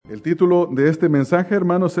El título de este mensaje,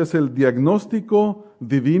 hermanos, es el Diagnóstico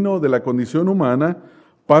Divino de la Condición Humana,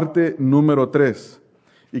 parte número 3.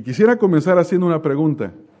 Y quisiera comenzar haciendo una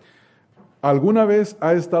pregunta. ¿Alguna vez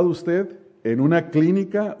ha estado usted en una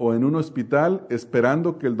clínica o en un hospital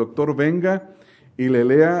esperando que el doctor venga y le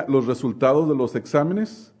lea los resultados de los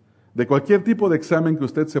exámenes? De cualquier tipo de examen que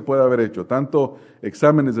usted se pueda haber hecho, tanto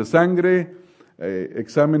exámenes de sangre,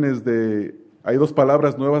 exámenes de... Hay dos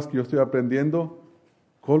palabras nuevas que yo estoy aprendiendo.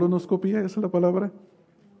 Colonoscopía, esa es la palabra.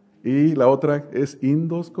 Y la otra es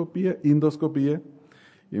endoscopía.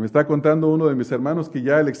 Y me está contando uno de mis hermanos que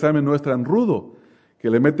ya el examen no es tan rudo,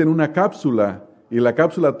 que le meten una cápsula y la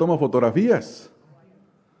cápsula toma fotografías.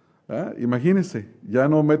 Imagínense, ya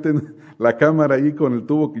no meten la cámara ahí con el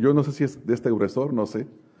tubo, que yo no sé si es de este gruesor, no sé.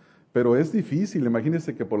 Pero es difícil,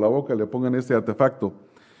 imagínense que por la boca le pongan este artefacto.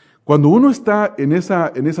 Cuando uno está en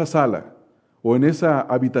esa sala o en esa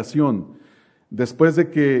habitación, después de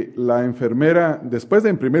que la enfermera, después de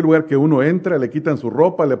en primer lugar que uno entra, le quitan su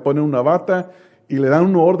ropa, le ponen una bata y le dan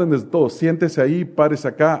una orden de todo, siéntese ahí, párese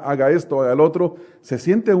acá, haga esto, haga el otro, se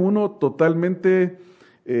siente uno totalmente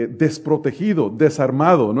desprotegido,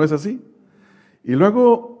 desarmado, ¿no es así? Y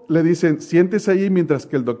luego le dicen, siéntese ahí mientras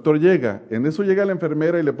que el doctor llega. En eso llega la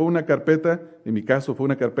enfermera y le pone una carpeta, en mi caso fue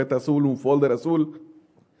una carpeta azul, un folder azul,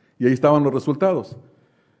 y ahí estaban los resultados.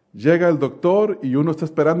 Llega el doctor y uno está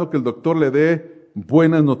esperando que el doctor le dé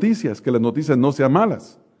buenas noticias, que las noticias no sean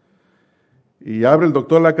malas. Y abre el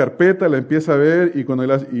doctor la carpeta, la empieza a ver, y cuando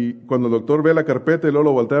el doctor ve la carpeta y luego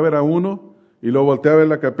lo voltea a ver a uno, y luego voltea a ver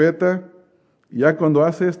la carpeta, y ya cuando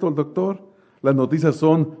hace esto el doctor, las noticias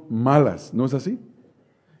son malas, ¿no es así?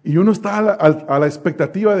 Y uno está a la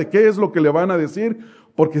expectativa de qué es lo que le van a decir,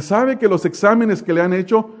 porque sabe que los exámenes que le han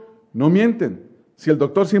hecho no mienten. Si el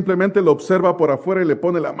doctor simplemente lo observa por afuera y le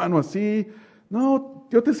pone la mano así, no,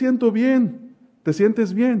 yo te siento bien, te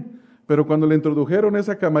sientes bien. Pero cuando le introdujeron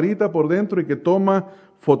esa camarita por dentro y que toma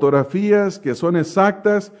fotografías que son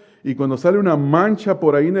exactas, y cuando sale una mancha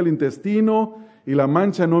por ahí en el intestino y la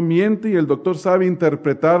mancha no miente y el doctor sabe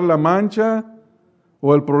interpretar la mancha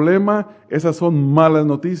o el problema, esas son malas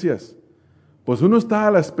noticias. Pues uno está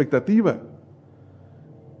a la expectativa.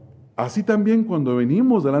 Así también cuando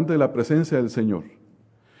venimos delante de la presencia del Señor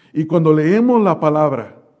y cuando leemos la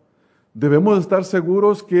palabra, debemos estar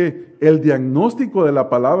seguros que el diagnóstico de la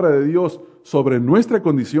palabra de Dios sobre nuestra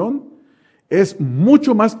condición es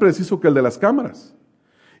mucho más preciso que el de las cámaras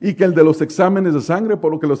y que el de los exámenes de sangre,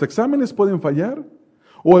 por lo que los exámenes pueden fallar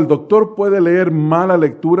o el doctor puede leer mala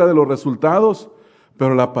lectura de los resultados,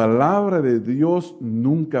 pero la palabra de Dios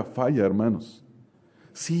nunca falla, hermanos.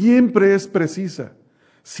 Siempre es precisa.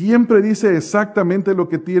 Siempre dice exactamente lo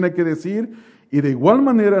que tiene que decir, y de igual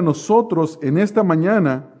manera nosotros en esta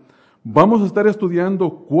mañana vamos a estar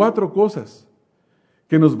estudiando 4 cosas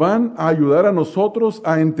que nos van a ayudar a nosotros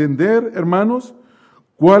a entender, hermanos,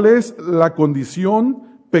 cuál es la condición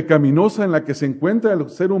pecaminosa en la que se encuentra el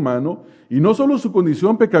ser humano, y no solo su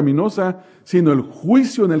condición pecaminosa, sino el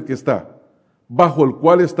juicio en el que está, bajo el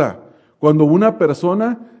cual está, cuando una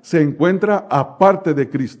persona se encuentra aparte de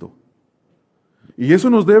Cristo. Y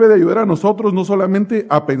eso nos debe de ayudar a nosotros no solamente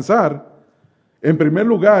a pensar, en primer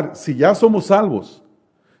lugar, si ya somos salvos,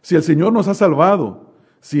 si el Señor nos ha salvado,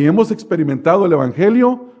 si hemos experimentado el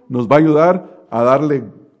Evangelio, nos va a ayudar a darle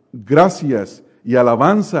gracias y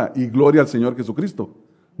alabanza y gloria al Señor Jesucristo.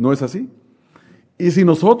 ¿No es así? Y si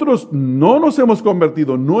nosotros no nos hemos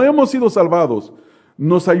convertido, no hemos sido salvados,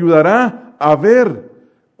 nos ayudará a ver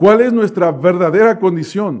cuál es nuestra verdadera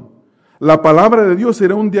condición. La palabra de Dios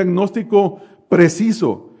será un diagnóstico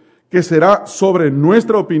preciso, que será sobre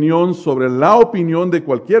nuestra opinión, sobre la opinión de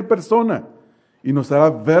cualquier persona, y nos hará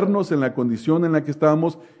vernos en la condición en la que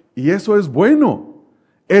estamos, y eso es bueno.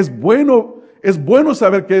 Es bueno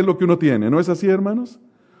saber qué es lo que uno tiene, ¿no es así, hermanos?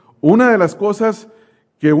 Una de las cosas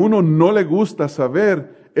que uno no le gusta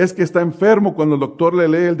saber es que está enfermo cuando el doctor le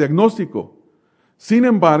lee el diagnóstico. Sin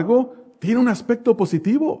embargo, tiene un aspecto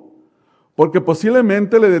positivo, porque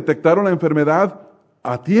posiblemente le detectaron la enfermedad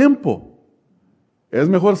a tiempo. Es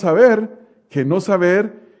mejor saber que no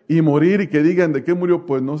saber y morir y que digan de qué murió,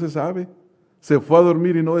 pues no se sabe. Se fue a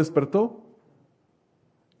dormir y no despertó.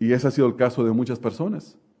 Y ese ha sido el caso de muchas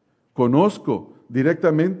personas. Conozco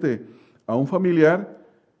directamente a un familiar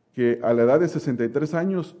que a la edad de 63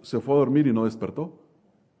 años se fue a dormir y no despertó.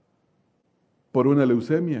 Por una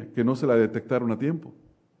leucemia que no se la detectaron a tiempo.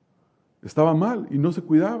 Estaba mal y no se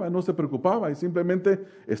cuidaba, no se preocupaba y simplemente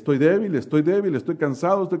estoy débil, estoy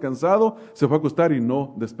cansado, se fue a acostar y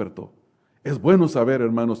no despertó. Es bueno saber,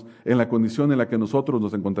 hermanos, en la condición en la que nosotros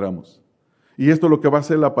nos encontramos. Y esto es lo que va a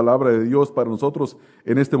ser la palabra de Dios para nosotros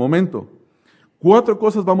en este momento. 4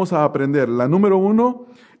 cosas vamos a aprender. La número 1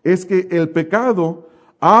 es que el pecado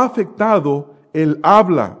ha afectado el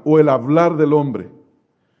habla o el hablar del hombre.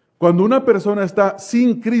 Cuando una persona está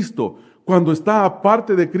sin Cristo, cuando está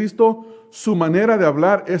aparte de Cristo, su manera de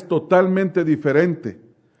hablar es totalmente diferente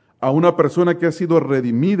a una persona que ha sido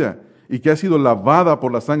redimida y que ha sido lavada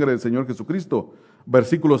por la sangre del Señor Jesucristo.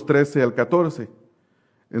 Versículos 13 al 14.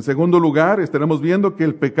 En segundo lugar, estaremos viendo que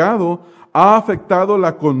el pecado ha afectado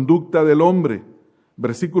la conducta del hombre.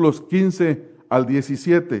 Versículos 15 al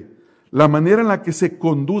 17. La manera en la que se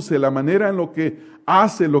conduce, la manera en lo que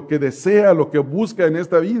hace, lo que desea, lo que busca en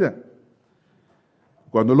esta vida.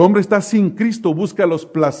 Cuando el hombre está sin Cristo, busca los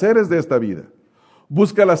placeres de esta vida.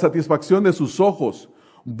 Busca la satisfacción de sus ojos.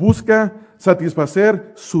 Busca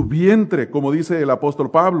satisfacer su vientre, como dice el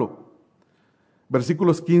apóstol Pablo.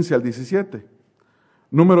 Versículos 15 al 17.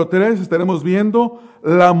 Número 3, estaremos viendo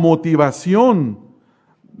la motivación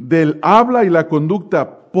del habla y la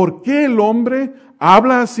conducta. ¿Por qué el hombre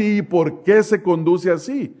habla así y por qué se conduce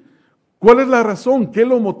así? ¿Cuál es la razón? ¿Qué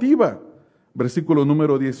lo motiva? Versículo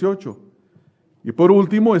número 18. Y por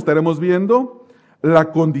último, estaremos viendo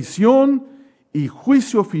la condición y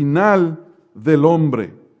juicio final del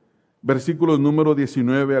hombre. Versículos número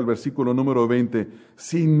 19 al versículo número 20.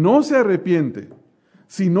 Si no se arrepiente,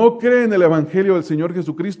 si no cree en el Evangelio del Señor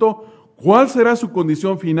Jesucristo, ¿cuál será su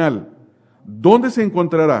condición final? ¿Dónde se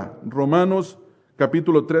encontrará? Romanos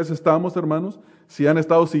capítulo 3 estamos, hermanos. Si han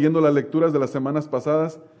estado siguiendo las lecturas de las semanas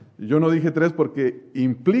pasadas, yo no dije 3 porque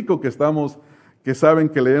implico que saben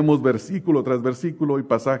que leemos versículo tras versículo y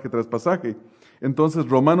pasaje tras pasaje. Entonces,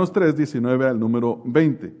 Romanos 3, 19 al número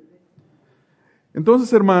 20.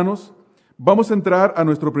 Entonces, hermanos, vamos a entrar a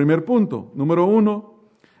nuestro primer punto. Número 1,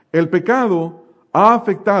 el pecado ha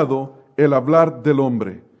afectado el hablar del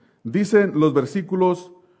hombre. Dicen los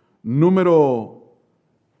versículos número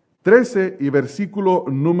 13 y versículo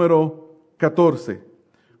número 14.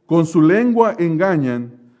 Con su lengua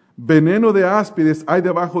engañan, veneno de áspides hay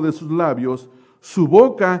debajo de sus labios, su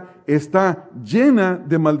boca está llena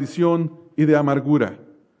de maldición y de amargura.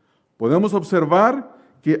 Podemos observar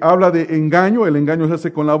que habla de engaño. El engaño se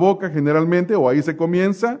hace con la boca generalmente, o ahí se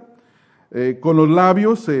comienza. Con los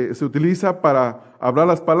labios se utiliza para hablar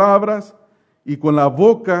las palabras, y con la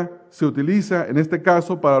boca se utiliza, en este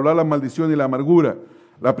caso, para hablar la maldición y la amargura.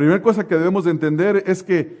 La primera cosa que debemos de entender es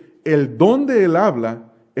que el don de él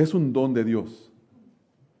habla es un don de Dios.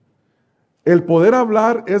 El poder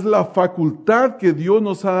hablar es la facultad que Dios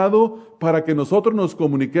nos ha dado para que nosotros nos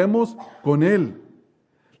comuniquemos con Él.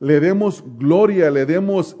 Le demos gloria, le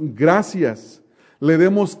demos gracias, le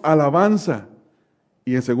demos alabanza.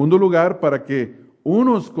 Y en segundo lugar, para que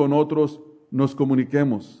unos con otros nos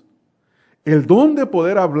comuniquemos. El don de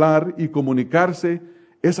poder hablar y comunicarse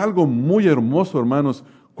es algo muy hermoso, hermanos,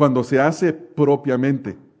 cuando se hace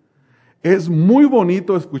propiamente. Es muy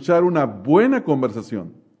bonito escuchar una buena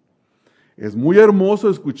conversación. Es muy hermoso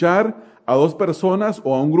escuchar a 2 personas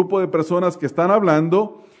o a un grupo de personas que están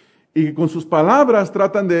hablando y que con sus palabras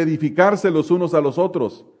tratan de edificarse los unos a los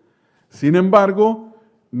otros. Sin embargo,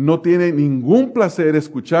 no tiene ningún placer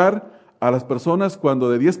escuchar a las personas cuando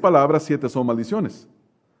de 10 palabras 7 son maldiciones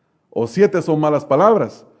o 7 son malas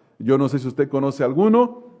palabras. Yo no sé si usted conoce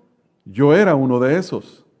alguno, yo era uno de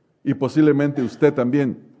esos y posiblemente usted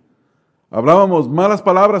también. Hablábamos malas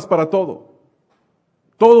palabras para todo.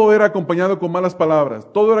 Todo era acompañado con malas palabras,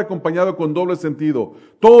 todo era acompañado con doble sentido,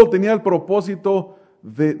 todo tenía el propósito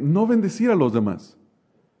de no bendecir a los demás.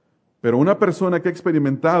 Pero una persona que ha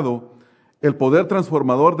experimentado el poder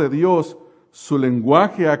transformador de Dios, su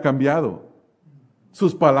lenguaje ha cambiado.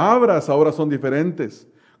 Sus palabras ahora son diferentes.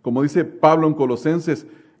 Como dice Pablo en Colosenses,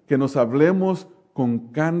 que nos hablemos con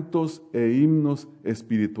cantos e himnos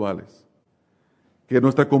espirituales. Que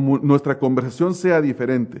nuestra conversación sea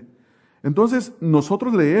diferente. Entonces,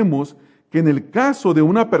 nosotros leemos que en el caso de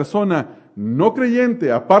una persona no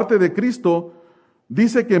creyente, aparte de Cristo,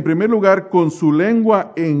 dice que en primer lugar, con su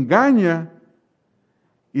lengua engaña,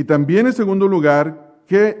 y también en segundo lugar,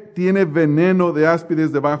 que tiene veneno de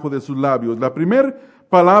áspides debajo de sus labios. La primera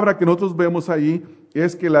palabra que nosotros vemos ahí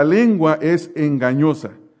es que la lengua es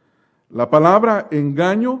engañosa. La palabra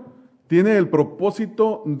engaño tiene el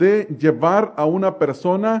propósito de llevar a una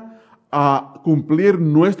persona a cumplir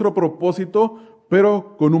nuestro propósito,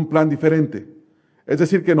 pero con un plan diferente. Es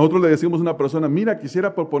decir, que nosotros le decimos a una persona, mira,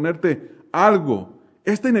 quisiera proponerte algo,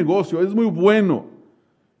 este negocio es muy bueno,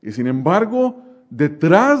 y sin embargo,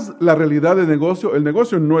 detrás la realidad del negocio, el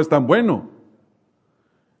negocio no es tan bueno,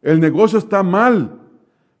 el negocio está mal,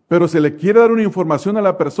 pero se le quiere dar una información a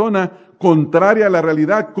la persona contraria a la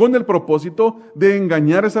realidad, con el propósito de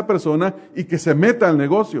engañar a esa persona y que se meta al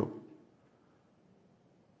negocio.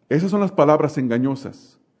 Esas son las palabras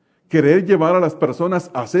engañosas. Querer llevar a las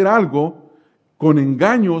personas a hacer algo con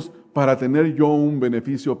engaños para tener yo un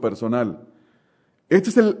beneficio personal.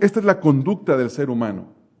 Esta es la conducta del ser humano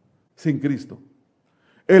sin Cristo.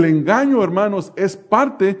 El engaño, hermanos, es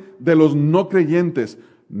parte de los no creyentes.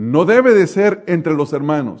 No debe de ser entre los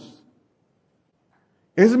hermanos.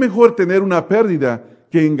 Es mejor tener una pérdida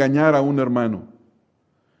que engañar a un hermano.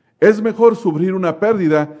 Es mejor sufrir una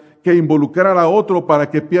pérdida que involucrar a otro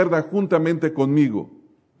para que pierda juntamente conmigo.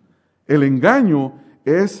 El engaño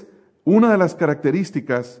es una de las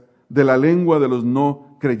características de la lengua de los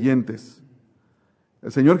no creyentes.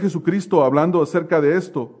 El Señor Jesucristo, hablando acerca de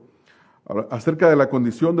esto, acerca de la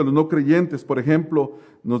condición de los no creyentes, por ejemplo,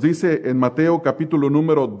 nos dice en Mateo capítulo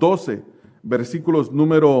número 12, versículos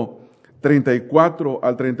número 34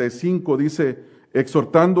 al 35, dice,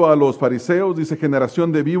 exhortando a los fariseos, dice,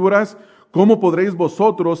 generación de víboras, ¿cómo podréis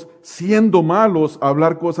vosotros, siendo malos,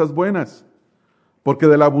 hablar cosas buenas? Porque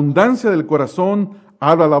de la abundancia del corazón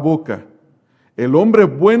habla la boca. El hombre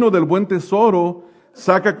bueno del buen tesoro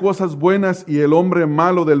saca cosas buenas y el hombre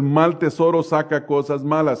malo del mal tesoro saca cosas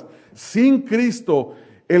malas. Sin Cristo,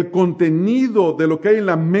 el contenido de lo que hay en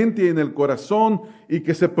la mente y en el corazón y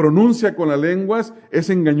que se pronuncia con las lenguas es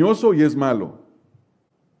engañoso y es malo.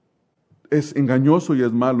 Es engañoso y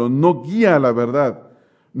es malo. No guía a la verdad.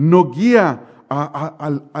 No guía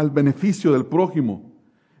al beneficio del prójimo.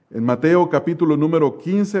 En Mateo capítulo número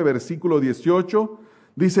 15, versículo 18,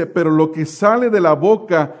 dice, pero lo que sale de la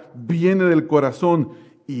boca viene del corazón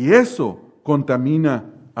y eso contamina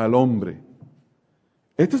al hombre.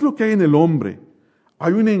 Esto es lo que hay en el hombre.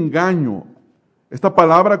 Hay un engaño. Esta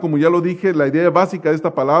palabra, como ya lo dije, la idea básica de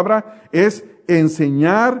esta palabra es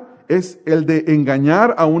enseñar, es el de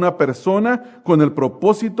engañar a una persona con el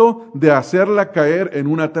propósito de hacerla caer en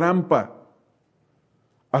una trampa.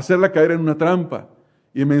 Hacerla caer en una trampa.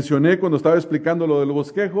 Y mencioné cuando estaba explicando lo del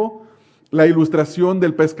bosquejo, la ilustración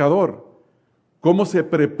del pescador. ¿Cómo se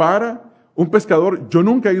prepara un pescador? Yo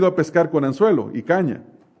nunca he ido a pescar con anzuelo y caña.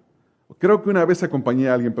 Creo que una vez acompañé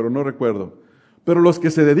a alguien, pero no recuerdo. Pero los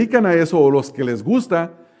que se dedican a eso o los que les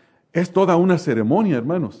gusta, es toda una ceremonia,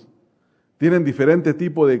 hermanos. Tienen diferente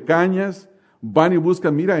tipo de cañas, van y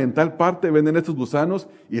buscan, mira, en tal parte venden estos gusanos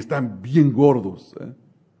y están bien gordos.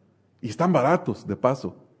 Y están baratos, de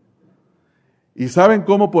paso. ¿Y saben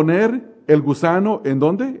cómo poner el gusano en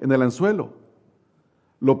dónde? En el anzuelo.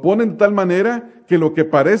 Lo ponen de tal manera que lo que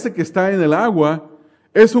parece que está en el agua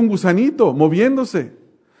es un gusanito moviéndose.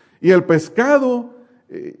 Y el pescado,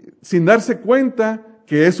 sin darse cuenta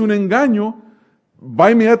que es un engaño,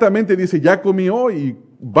 va inmediatamente y dice, ya comí hoy, y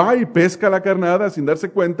va y pesca la carnada sin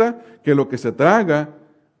darse cuenta que lo que se traga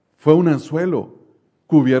fue un anzuelo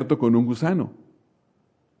cubierto con un gusano.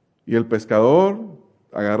 Y el pescador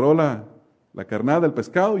agarró la carnada, el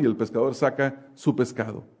pescado, y el pescador saca su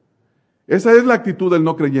pescado. Esa es la actitud del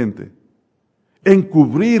no creyente.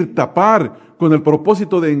 Encubrir, tapar, con el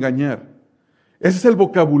propósito de engañar. Ese es el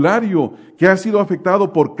vocabulario que ha sido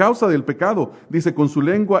afectado por causa del pecado. Dice, con su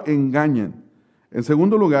lengua engañan. En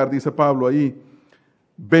segundo lugar, dice Pablo ahí,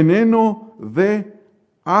 veneno de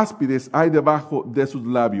áspides hay debajo de sus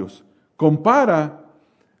labios. Compara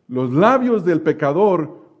los labios del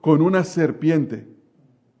pecador con una serpiente.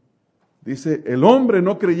 Dice, el hombre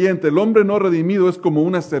no creyente, el hombre no redimido es como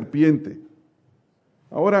una serpiente.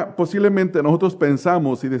 Ahora, posiblemente nosotros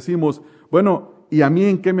pensamos y decimos, bueno, ¿y a mí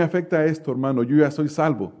en qué me afecta esto, hermano? Yo ya soy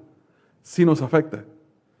salvo. Sí nos afecta.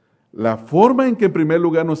 La forma en que en primer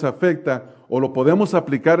lugar nos afecta, o lo podemos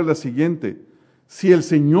aplicar, es la siguiente. Si el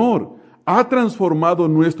Señor ha transformado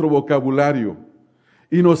nuestro vocabulario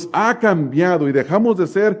y nos ha cambiado y dejamos de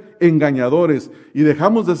ser engañadores y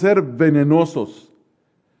dejamos de ser venenosos,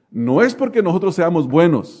 no es porque nosotros seamos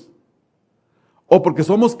buenos o porque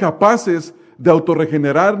somos capaces de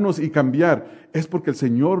autorregenerarnos y cambiar, es porque el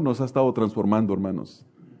Señor nos ha estado transformando, hermanos.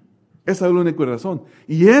 Esa es la única razón.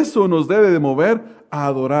 Y eso nos debe de mover a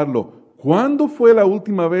adorarlo. ¿Cuándo fue la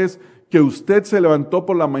última vez que usted se levantó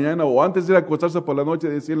por la mañana o antes de ir a acostarse por la noche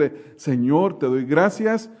y decirle, Señor, te doy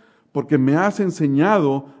gracias porque me has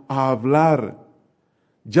enseñado a hablar?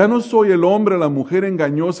 Ya no soy el hombre, la mujer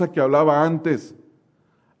engañosa que hablaba antes.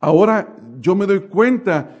 Ahora yo me doy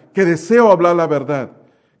cuenta que deseo hablar la verdad,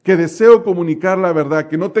 que deseo comunicar la verdad,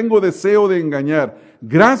 que no tengo deseo de engañar.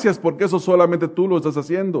 Gracias porque eso solamente tú lo estás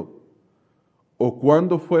haciendo. ¿O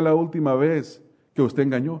cuándo fue la última vez que usted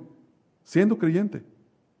engañó? Siendo creyente.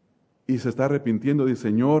 Y se está arrepintiendo y dice,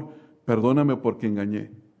 Señor, perdóname porque engañé.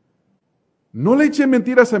 No le eché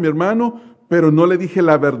mentiras a mi hermano, pero no le dije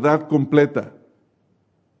la verdad completa.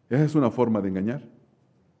 Esa es una forma de engañar.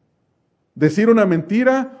 Decir una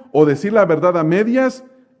mentira o decir la verdad a medias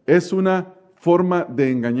es una forma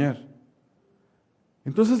de engañar.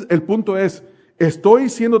 Entonces el punto es, ¿estoy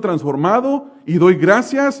siendo transformado y doy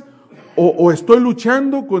gracias? ¿O estoy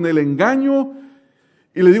luchando con el engaño?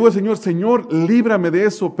 Y le digo al Señor, Señor, líbrame de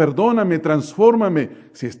eso, perdóname, transfórmame.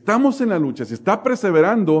 Si estamos en la lucha, si está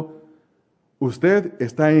perseverando, usted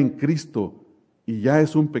está en Cristo y ya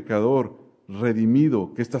es un pecador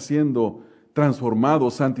redimido que está siendo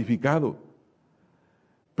transformado, santificado.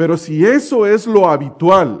 Pero si eso es lo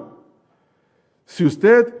habitual, si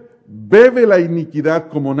usted bebe la iniquidad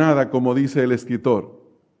como nada, como dice el escritor,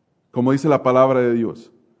 como dice la palabra de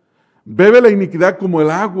Dios, bebe la iniquidad como el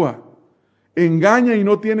agua, engaña y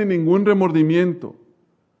no tiene ningún remordimiento,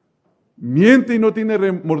 miente y no tiene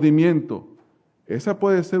remordimiento, esa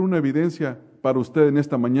puede ser una evidencia para usted en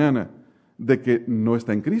esta mañana de que no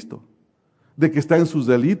está en Cristo, de que está en sus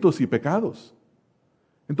delitos y pecados.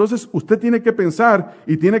 Entonces usted tiene que pensar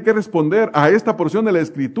y tiene que responder a esta porción de la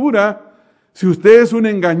Escritura. Si usted es un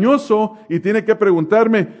engañoso y tiene que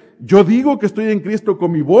preguntarme, yo digo que estoy en Cristo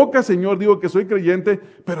con mi boca, Señor, digo que soy creyente,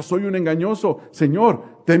 pero soy un engañoso. Señor,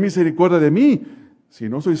 ten misericordia de mí. Si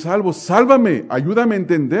no soy salvo, sálvame, ayúdame a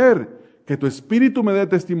entender, que tu Espíritu me dé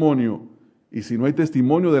testimonio. Y si no hay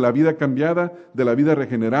testimonio de la vida cambiada, de la vida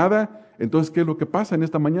regenerada, entonces, ¿qué es lo que pasa en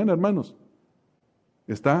esta mañana, hermanos?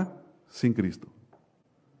 Está sin Cristo.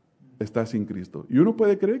 Está sin Cristo. Y uno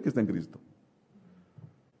puede creer que está en Cristo.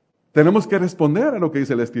 Tenemos que responder a lo que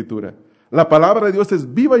dice la Escritura. La palabra de Dios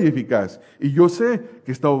es viva y eficaz. Y yo sé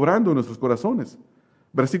que está obrando en nuestros corazones.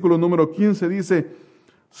 Versículo número 15 dice,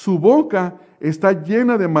 su boca está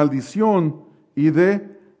llena de maldición y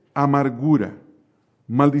de amargura.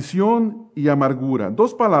 Maldición y amargura.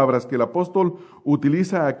 Dos palabras que el apóstol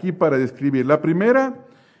utiliza aquí para describir. La primera,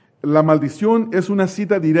 la maldición es una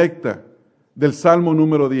cita directa del Salmo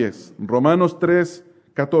número 10, Romanos 3,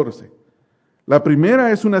 14. La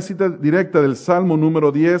primera es una cita directa del Salmo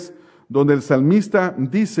número 10, donde el salmista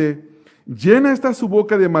dice, llena está su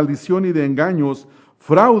boca de maldición y de engaños,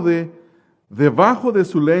 fraude, debajo de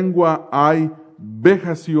su lengua hay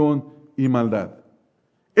vejación y maldad.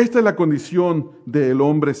 Esta es la condición del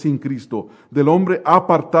hombre sin Cristo, del hombre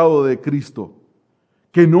apartado de Cristo,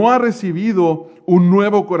 que no ha recibido un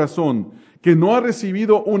nuevo corazón, que no ha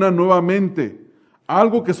recibido una nueva mente,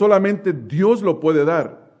 algo que solamente Dios lo puede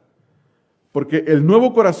dar. Porque el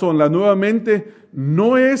nuevo corazón, la nueva mente,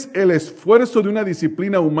 no es el esfuerzo de una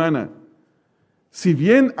disciplina humana. Si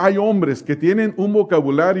bien hay hombres que tienen un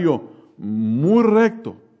vocabulario muy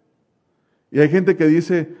recto, y hay gente que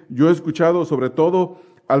dice, yo he escuchado sobre todo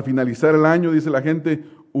al finalizar el año, dice la gente,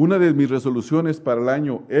 una de mis resoluciones para el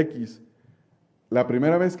año X, la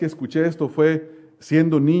primera vez que escuché esto fue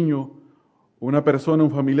siendo niño. Una persona,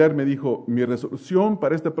 un familiar me dijo, mi resolución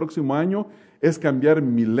para este próximo año es cambiar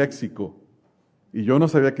mi léxico. Y yo no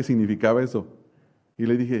sabía qué significaba eso. Y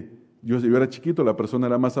le dije, yo era chiquito, la persona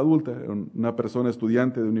era más adulta, era una persona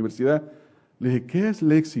estudiante de universidad. Le dije, ¿qué es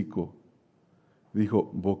léxico?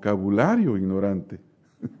 Dijo, vocabulario, ignorante.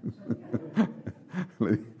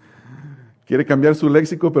 Le dije, quiere cambiar su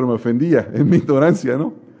léxico, pero me ofendía en mi ignorancia,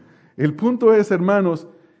 ¿no? El punto es, hermanos,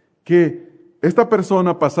 que esta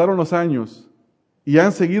persona pasaron los años y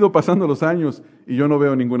han seguido pasando los años y yo no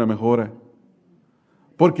veo ninguna mejora.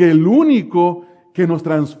 Porque el único que nos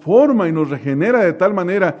transforma y nos regenera de tal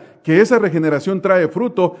manera que esa regeneración trae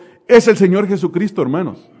fruto es el Señor Jesucristo,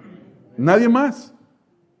 hermanos. Nadie más.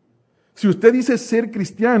 Si usted dice ser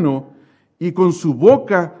cristiano y con su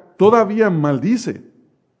boca todavía maldice,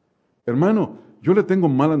 hermano, yo le tengo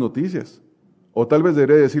malas noticias. O tal vez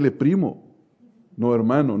debería decirle primo, no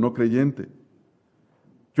hermano, no creyente.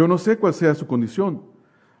 Yo no sé cuál sea su condición.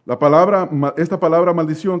 Esta palabra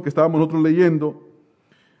maldición que estábamos nosotros leyendo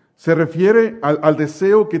se refiere al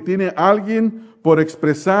deseo que tiene alguien por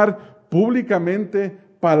expresar públicamente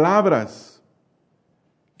palabras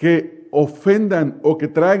que ofendan o que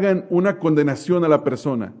traigan una condenación a la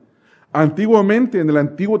persona. Antiguamente, en el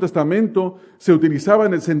Antiguo Testamento, se utilizaba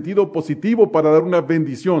en el sentido positivo para dar una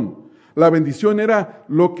bendición. La bendición era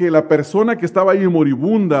lo que la persona que estaba ahí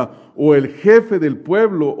moribunda, o el jefe del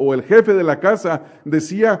pueblo, o el jefe de la casa,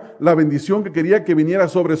 decía la bendición que quería que viniera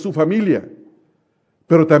sobre su familia.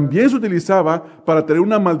 Pero también se utilizaba para traer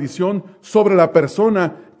una maldición sobre la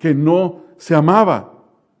persona que no se amaba,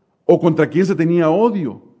 o contra quien se tenía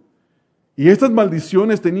odio. Y estas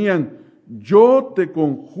maldiciones tenían, yo te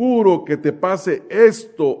conjuro que te pase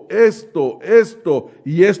esto, esto, esto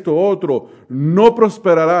y esto otro. No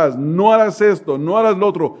prosperarás, no harás esto, no harás lo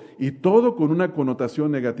otro. Y todo con una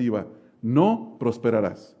connotación negativa. No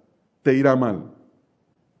prosperarás, te irá mal.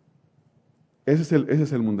 Ese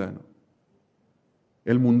es el mundano.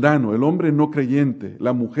 el mundano, el hombre no creyente,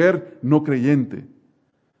 la mujer no creyente.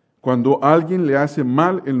 Cuando alguien le hace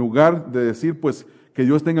mal, en lugar de decir, pues, que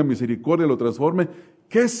Dios tenga misericordia y lo transforme,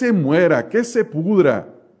 que se muera, que se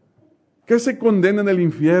pudra, que se condene en el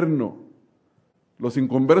infierno. Los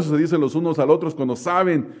inconversos se dicen los unos a los otros cuando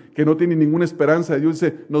saben que no tienen ninguna esperanza de Dios.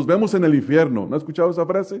 Dice, nos vemos en el infierno. ¿No has escuchado esa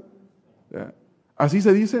frase? ¿Ya? Así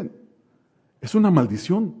se dicen. Es una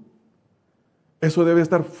maldición. Eso debe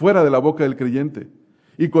estar fuera de la boca del creyente.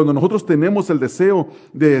 Y cuando nosotros tenemos el deseo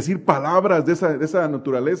de decir palabras de esa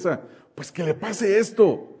naturaleza, pues que le pase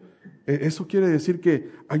esto. Eso quiere decir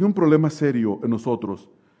que hay un problema serio en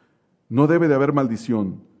nosotros. No debe de haber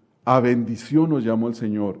maldición. A bendición nos llamó el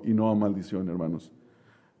Señor y no a maldición, hermanos.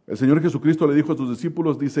 El Señor Jesucristo le dijo a sus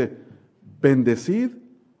discípulos, dice, bendecid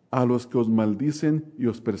a los que os maldicen y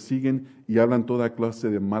os persiguen y hablan toda clase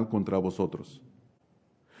de mal contra vosotros.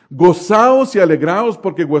 Gozaos y alegraos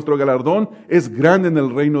porque vuestro galardón es grande en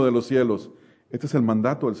el reino de los cielos. Este es el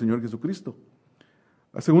mandato del Señor Jesucristo.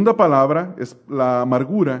 La segunda palabra es la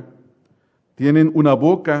amargura. Tienen una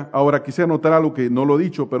boca. Ahora quisiera anotar algo que no lo he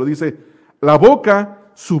dicho, pero dice, la boca,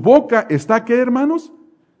 su boca está, ¿qué, hermanos?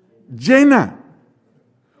 Llena.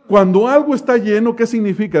 Cuando algo está lleno, ¿qué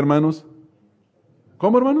significa, hermanos?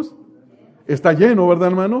 ¿Cómo, hermanos? Está lleno, ¿verdad,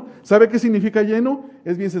 hermano? ¿Sabe qué significa lleno?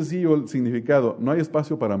 Es bien sencillo el significado. No hay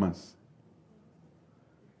espacio para más.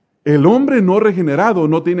 El hombre no regenerado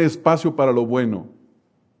no tiene espacio para lo bueno.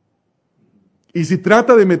 Y si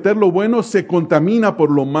trata de meter lo bueno, se contamina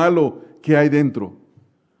por lo malo que hay dentro.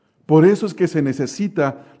 Por eso es que se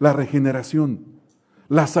necesita la regeneración,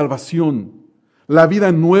 la salvación, la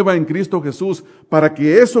vida nueva en Cristo Jesús, para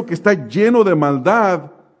que eso que está lleno de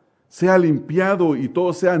maldad sea limpiado y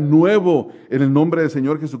todo sea nuevo en el nombre del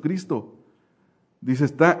Señor Jesucristo. Dice,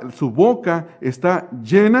 su boca está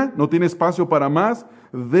llena, no tiene espacio para más,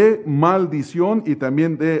 de maldición y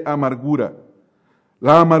también de amargura.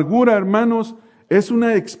 La amargura, hermanos, es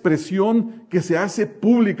una expresión que se hace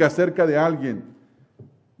pública acerca de alguien.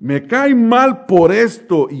 Me cae mal por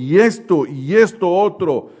esto y esto y esto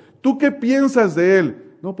otro. ¿Tú qué piensas de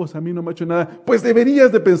él? No, pues a mí no me ha hecho nada. Pues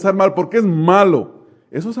deberías de pensar mal porque es malo.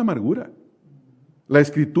 Eso es amargura. La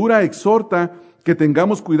Escritura exhorta que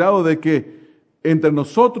tengamos cuidado de que entre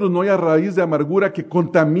nosotros no haya raíz de amargura que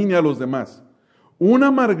contamine a los demás. Un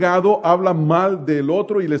amargado habla mal del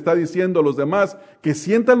otro y le está diciendo a los demás que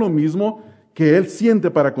sientan lo mismo que él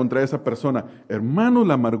siente para contra esa persona. Hermanos,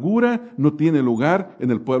 la amargura no tiene lugar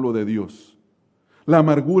en el pueblo de Dios. La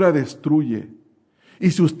amargura destruye.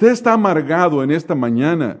 Y si usted está amargado en esta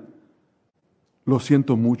mañana, lo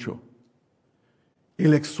siento mucho. Y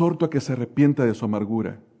le exhorto a que se arrepienta de su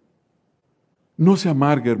amargura. No se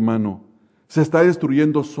amargue, hermano. Se está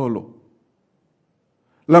destruyendo solo.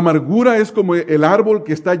 La amargura es como el árbol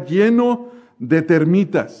que está lleno de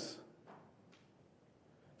termitas,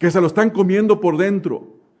 que se lo están comiendo por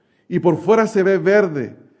dentro y por fuera se ve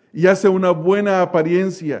verde y hace una buena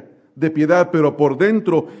apariencia de piedad, pero por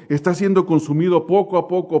dentro está siendo consumido poco a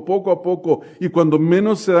poco, y cuando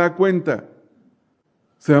menos se da cuenta,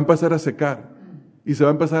 se va a empezar a secar y se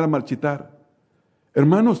va a empezar a marchitar.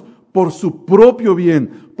 Hermanos, por su propio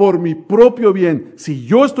bien, por mi propio bien, si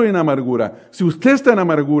yo estoy en amargura, si usted está en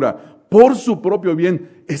amargura, por su propio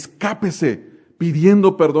bien, escápese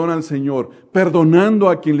pidiendo perdón al Señor, perdonando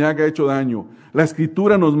a quien le haya hecho daño. La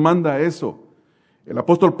Escritura nos manda eso. El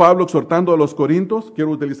apóstol Pablo, exhortando a los corintios,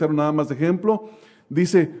 quiero utilizar nada más de ejemplo,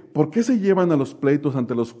 dice, ¿por qué se llevan a los pleitos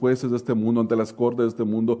ante los jueces de este mundo, ante las cortes de este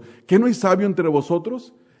mundo? ¿Que no hay sabio entre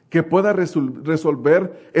vosotros que pueda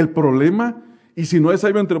resolver el problema? Y si no hay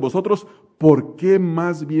sabio entre vosotros, ¿por qué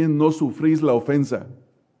más bien no sufrís la ofensa?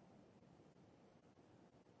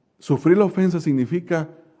 Sufrir la ofensa significa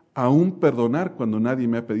aún perdonar cuando nadie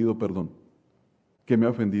me ha pedido perdón, que me ha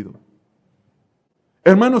ofendido.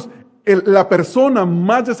 Hermanos, la persona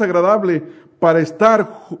más desagradable para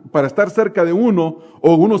estar cerca de uno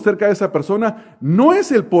o uno cerca de esa persona no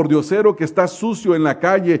es el pordiosero que está sucio en la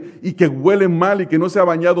calle y que huele mal y que no se ha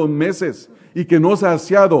bañado en meses y que no se ha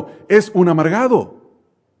aseado, es un amargado.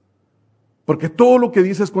 Porque todo lo que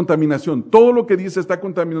dice es contaminación, todo lo que dice está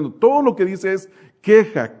contaminando, todo lo que dice es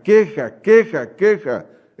queja.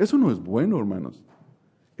 Eso no es bueno, hermanos.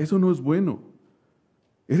 Eso no es bueno.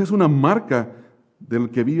 Esa es una marca del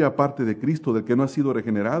que vive aparte de Cristo, del que no ha sido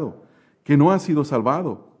regenerado, que no ha sido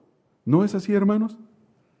salvado. ¿No es así, hermanos?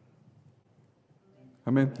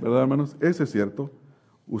 Amén, ¿verdad, hermanos? Eso es cierto.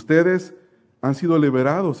 Ustedes han sido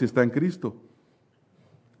liberados si están en Cristo.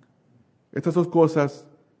 Estas dos cosas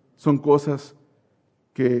son cosas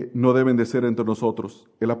que no deben de ser entre nosotros.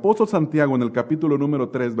 El apóstol Santiago en el capítulo número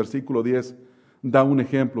 3, versículo 10, da un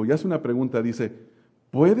ejemplo y hace una pregunta, dice,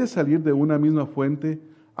 ¿Puede salir de una misma fuente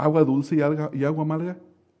agua dulce y agua amarga?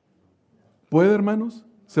 ¿Puede, hermanos?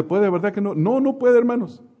 ¿Se puede? ¿Verdad que no? No, no puede,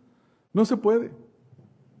 hermanos. No se puede.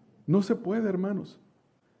 No se puede, hermanos.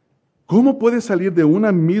 ¿Cómo puede salir de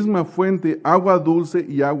una misma fuente agua dulce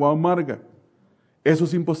y agua amarga? Eso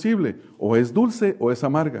es imposible. O es dulce o es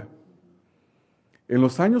amarga. En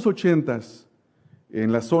los años 80, en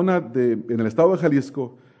el estado de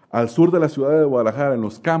Jalisco, al sur de la ciudad de Guadalajara, en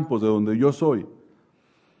los campos de donde yo soy,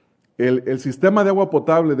 el sistema de agua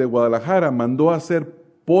potable de Guadalajara mandó a hacer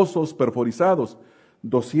pozos perforizados,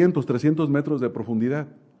 200, 300 metros de profundidad.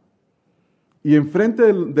 Y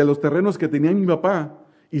enfrente de los terrenos que tenía mi papá,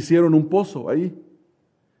 hicieron un pozo ahí.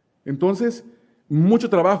 Entonces, mucho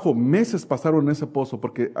trabajo, meses pasaron en ese pozo,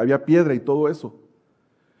 porque había piedra y todo eso.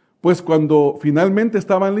 Pues cuando finalmente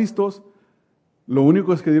estaban listos, lo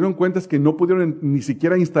único que dieron cuenta es que no pudieron ni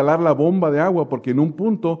siquiera instalar la bomba de agua, porque en un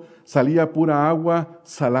punto salía pura agua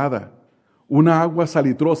salada, una agua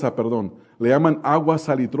salitrosa, perdón, le llaman agua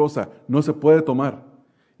salitrosa, no se puede tomar,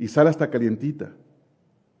 y sale hasta calientita.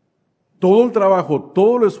 Todo el trabajo,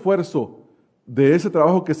 todo el esfuerzo de ese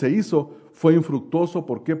trabajo que se hizo fue infructuoso.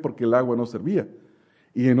 ¿Por qué? Porque el agua no servía.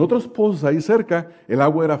 Y en otros pozos ahí cerca, el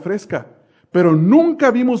agua era fresca, pero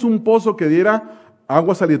nunca vimos un pozo que diera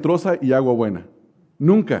agua salitrosa y agua buena.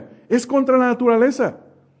 Nunca. Es contra la naturaleza.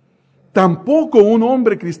 Tampoco un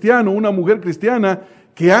hombre cristiano, una mujer cristiana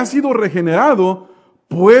que ha sido regenerado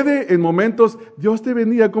puede en momentos, Dios te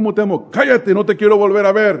bendiga, ¿cómo te amo? Cállate, no te quiero volver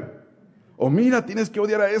a ver. O mira, tienes que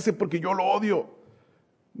odiar a ese porque yo lo odio.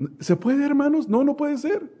 ¿Se puede, hermanos? No, no puede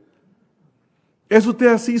ser. ¿Es usted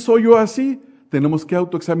así? ¿Soy yo así? Tenemos que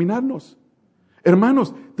autoexaminarnos.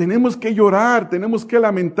 Hermanos, tenemos que llorar, tenemos que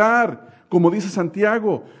lamentar, como dice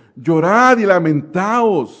Santiago, llorad y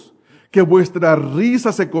lamentaos, que vuestra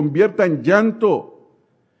risa se convierta en llanto.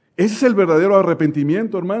 Ese es el verdadero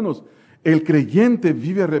arrepentimiento, hermanos. El creyente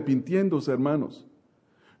vive arrepintiéndose, hermanos.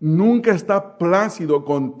 Nunca está plácido,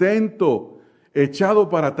 contento, echado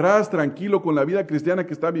para atrás, tranquilo con la vida cristiana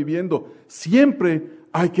que está viviendo. Siempre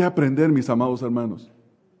hay que aprender, mis amados hermanos.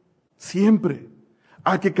 Siempre.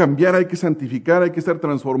 Hay que cambiar, hay que santificar, hay que ser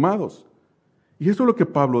transformados. Y eso es lo que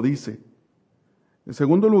Pablo dice. En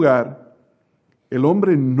segundo lugar, el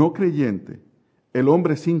hombre no creyente, el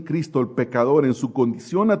hombre sin Cristo, el pecador en su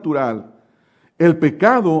condición natural, el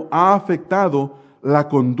pecado ha afectado la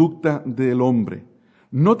conducta del hombre.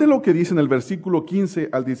 Note lo que dice en el versículo 15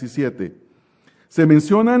 al 17. Se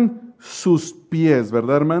mencionan sus pies,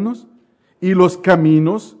 ¿verdad, hermanos? Y los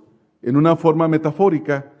caminos, en una forma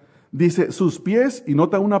metafórica, dice sus pies, y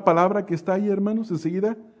nota una palabra que está ahí, hermanos,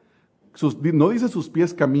 enseguida. No dice sus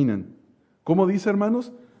pies caminan. ¿Cómo dice,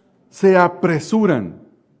 hermanos? Se apresuran.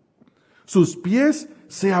 Sus pies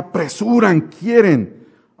se apresuran, quieren.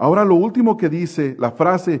 Ahora lo último que dice, la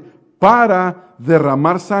frase, para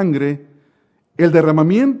derramar sangre. El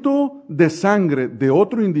derramamiento de sangre de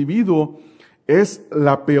otro individuo es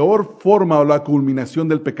la peor forma o la culminación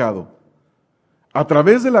del pecado. A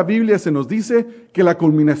través de la Biblia se nos dice que la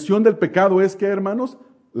culminación del pecado es, ¿qué, hermanos?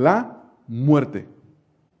 La muerte.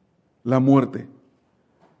 La muerte.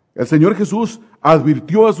 El Señor Jesús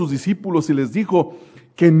advirtió a sus discípulos y les dijo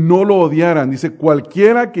que no lo odiaran. Dice,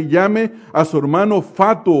 cualquiera que llame a su hermano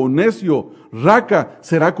fato o necio, raca,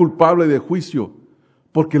 será culpable de juicio,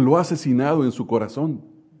 porque lo ha asesinado en su corazón.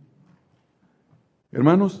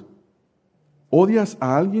 Hermanos, ¿odias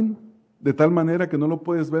a alguien de tal manera que no lo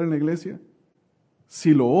puedes ver en la iglesia?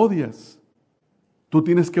 Si lo odias, tú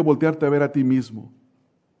tienes que voltearte a ver a ti mismo.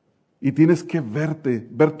 Y tienes que verte,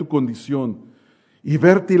 ver tu condición. Y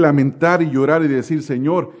verte y lamentar y llorar y decir,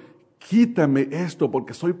 Señor, quítame esto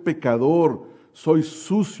porque soy pecador, soy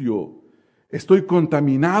sucio, estoy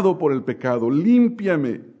contaminado por el pecado.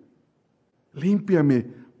 Límpiame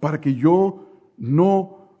para que yo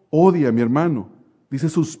no odie a mi hermano. Dice,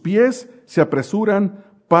 sus pies se apresuran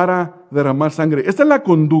para derramar sangre. Esta es la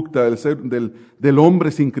conducta del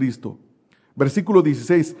hombre sin Cristo. Versículo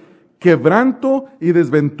 16, quebranto y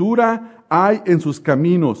desventura hay en sus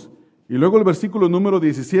caminos. Y luego el versículo número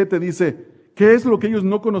 17 dice, ¿qué es lo que ellos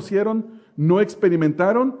no conocieron, no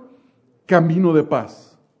experimentaron? Camino de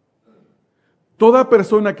paz. Toda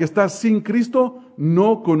persona que está sin Cristo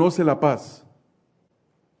no conoce la paz.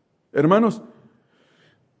 Hermanos,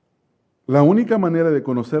 la única manera de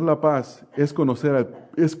conocer la paz es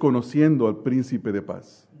conociendo al príncipe de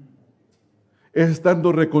paz. Es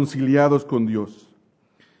estando reconciliados con Dios.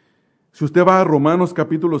 Si usted va a Romanos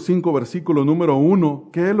capítulo 5, versículo número 1,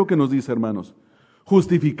 ¿qué es lo que nos dice, hermanos?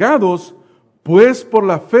 Justificados, pues por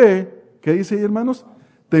la fe, ¿qué dice ahí, hermanos?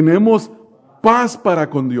 Tenemos paz para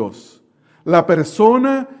con Dios. La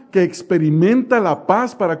persona que experimenta la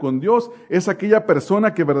paz para con Dios es aquella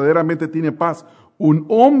persona que verdaderamente tiene paz. Un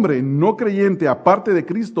hombre no creyente, aparte de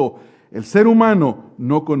Cristo, el ser humano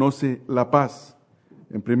no conoce la paz.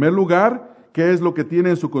 En primer lugar, ¿qué es lo que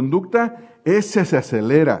tiene en su conducta? Ese se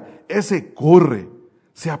acelera, ese corre,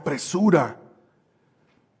 se apresura.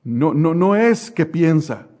 No es que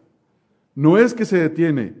piensa, no es que se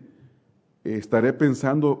detiene. ¿Estaré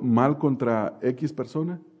pensando mal contra X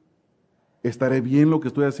persona? ¿Estaré bien lo que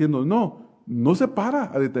estoy haciendo? No se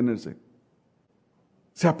para a detenerse.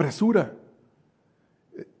 Se apresura.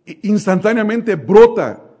 Instantáneamente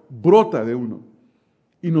brota de uno.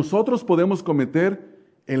 Y nosotros podemos cometer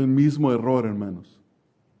el mismo error, hermanos.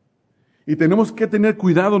 Y tenemos que tener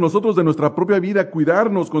cuidado nosotros de nuestra propia vida,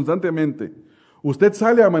 cuidarnos constantemente. Usted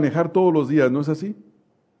sale a manejar todos los días, ¿no es así?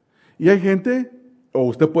 Y hay gente, o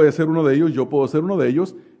usted puede ser uno de ellos, yo puedo ser uno de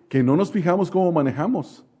ellos, que no nos fijamos cómo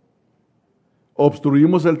manejamos.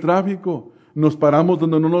 Obstruimos el tráfico, nos paramos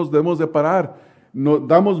donde no nos debemos de parar, nos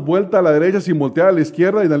damos vuelta a la derecha sin voltear a la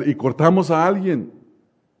izquierda y cortamos a alguien.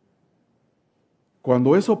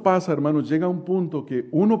 Cuando eso pasa, hermanos, llega un punto que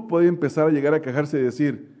uno puede empezar a llegar a quejarse y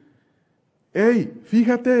decir, hey,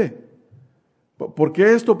 fíjate, ¿por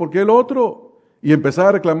qué esto? ¿Por qué el otro? Y empezar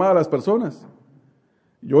a reclamar a las personas.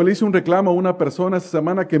 Yo le hice un reclamo a una persona esta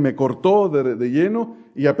semana que me cortó de lleno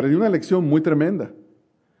y aprendí una lección muy tremenda.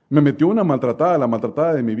 Me metió una maltratada, la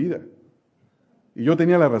maltratada de mi vida. Y yo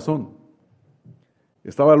tenía la razón.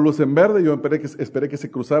 Estaba la luz en verde, yo esperé que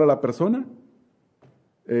se cruzara la persona,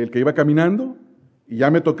 el que iba caminando, y ya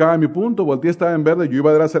me tocaba mi punto, volteé, estaba en verde, yo iba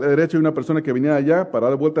a dar hacia la derecha y una persona que venía de allá para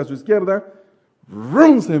dar vuelta a su izquierda,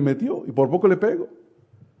 ¡rum!, se metió y por poco le pego.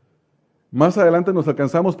 Más adelante nos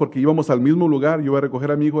alcanzamos porque íbamos al mismo lugar, yo iba a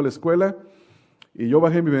recoger a mi hijo a la escuela y yo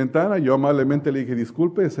bajé mi ventana, yo amablemente le dije,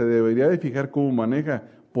 disculpe, se debería de fijar cómo maneja,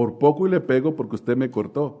 por poco y le pego porque usted me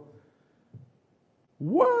cortó.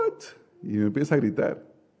 ¿What? Y me empieza a gritar.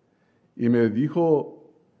 Y me dijo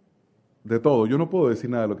de todo, yo no puedo decir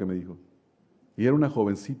nada de lo que me dijo. Y era una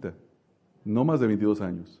jovencita, no más de 22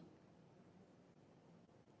 años.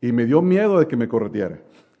 Y me dio miedo de que me correteara.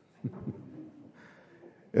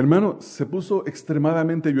 Hermano, se puso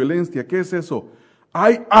extremadamente violencia. ¿Qué es eso?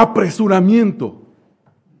 Hay apresuramiento.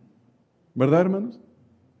 ¿Verdad, hermanos?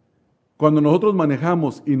 Cuando nosotros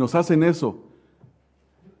manejamos y nos hacen eso,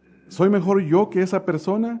 ¿soy mejor yo que esa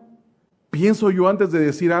persona? ¿Pienso yo antes de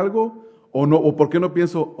decir algo? ¿O no? ¿O por qué no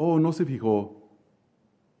pienso, no se fijó?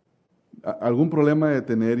 Algún problema de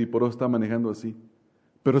tener y por eso está manejando así.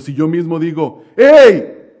 Pero si yo mismo digo,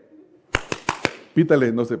 ¡hey!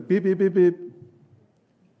 Pítale, no sé, pip, pip, pip, pip.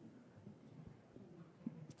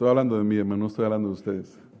 Estoy hablando de mí, hermano, no estoy hablando de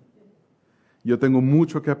ustedes. Yo tengo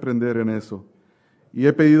mucho que aprender en eso. Y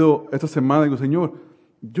he pedido esta semana, digo, Señor,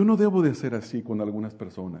 yo no debo de ser así con algunas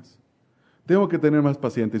personas. Tengo que tener más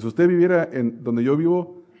paciencia. Si usted viviera en donde yo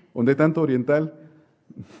vivo, donde hay tanto oriental,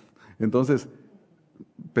 entonces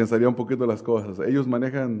pensaría un poquito las cosas. Ellos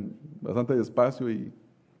manejan bastante despacio y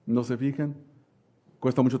no se fijan.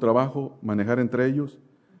 Cuesta mucho trabajo manejar entre ellos.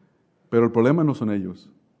 Pero el problema no son ellos.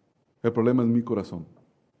 El problema es mi corazón.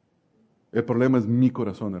 El problema es mi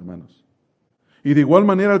corazón, hermanos. Y de igual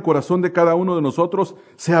manera el corazón de cada uno de nosotros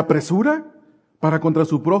se apresura para contra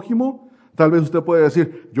su prójimo. Tal vez usted puede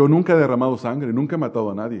decir, yo nunca he derramado sangre, nunca he matado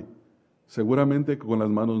a nadie. Seguramente con las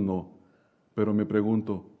manos no. Pero me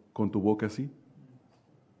pregunto, ¿con tu boca sí?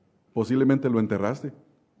 Posiblemente lo enterraste,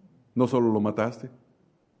 no solo lo mataste.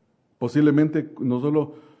 Posiblemente no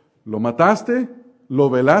solo lo mataste, lo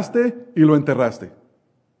velaste y lo enterraste.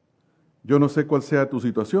 Yo no sé cuál sea tu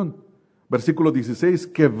situación. Versículo 16,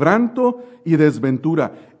 quebranto y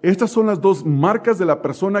desventura. Estas son las dos marcas de la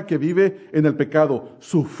persona que vive en el pecado.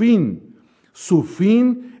 Su fin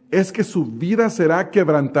es que su vida será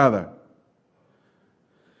quebrantada.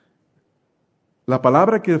 La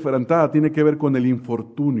palabra quebrantada tiene que ver con el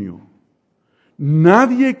infortunio.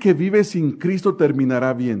 Nadie que vive sin Cristo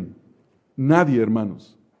terminará bien. Nadie,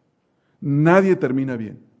 hermanos. Nadie termina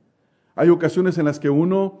bien. Hay ocasiones en las que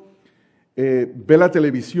uno ve la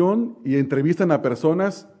televisión y entrevistan a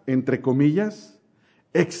personas, entre comillas,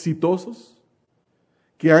 exitosos,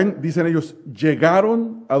 que dicen ellos,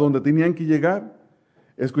 llegaron a donde tenían que llegar.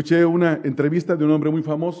 Escuché una entrevista de un hombre muy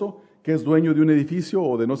famoso que es dueño de un edificio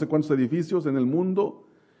o de no sé cuántos edificios en el mundo,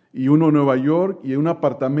 y uno en Nueva York, y un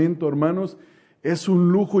apartamento, hermanos, es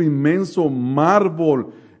un lujo inmenso,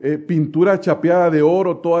 mármol, pintura chapeada de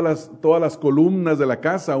oro, todas las columnas de la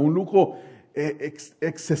casa, un lujo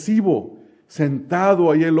excesivo.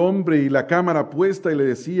 Sentado ahí el hombre y la cámara puesta y le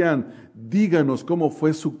decían, díganos cómo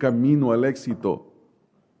fue su camino al éxito.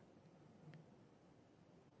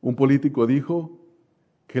 Un político dijo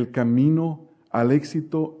que el camino al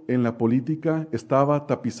éxito en la política estaba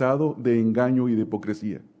tapizado de engaño y de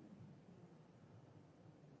hipocresía.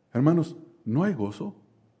 Hermanos, no hay gozo.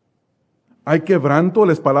 Hay quebranto,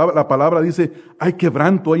 la palabra dice, hay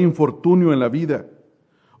quebranto, hay infortunio en la vida.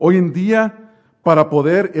 Hoy en día, para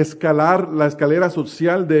poder escalar la escalera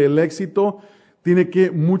social del éxito,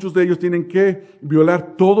 muchos de ellos tienen que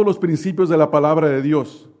violar todos los principios de la palabra de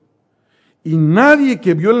Dios. Y nadie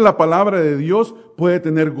que viole la palabra de Dios puede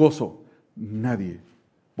tener gozo. Nadie.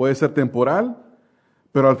 Puede ser temporal,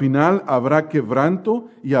 pero al final habrá quebranto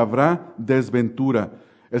y habrá desventura.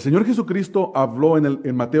 El Señor Jesucristo habló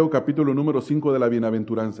en Mateo capítulo número 5 de las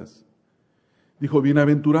bienaventuranzas. Dijo,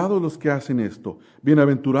 bienaventurados los que hacen esto,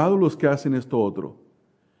 bienaventurados los que hacen esto otro.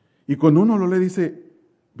 Y cuando uno lo lee dice,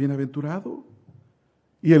 bienaventurado.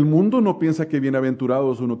 Y el mundo no piensa que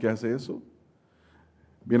bienaventurado es uno que hace eso.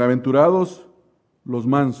 Bienaventurados los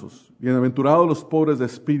mansos, bienaventurados los pobres de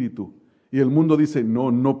espíritu. Y el mundo dice,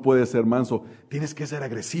 no puedes ser manso, tienes que ser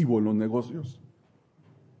agresivo en los negocios.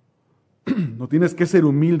 No tienes que ser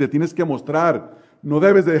humilde, tienes que mostrar. No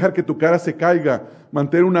debes de dejar que tu cara se caiga,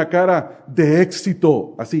 mantener una cara de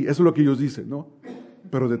éxito. Así, eso es lo que ellos dicen, ¿no?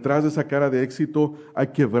 Pero detrás de esa cara de éxito hay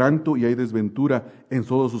quebranto y hay desventura en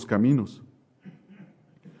todos sus caminos.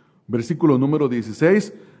 Versículo número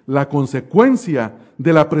 16, la consecuencia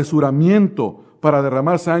del apresuramiento para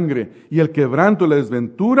derramar sangre y el quebranto y la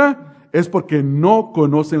desventura es porque no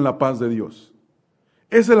conocen la paz de Dios.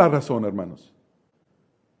 Esa es la razón, hermanos.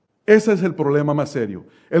 Ese es el problema más serio.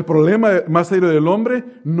 El problema más serio del hombre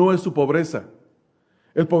no es su pobreza.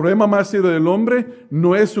 El problema más serio del hombre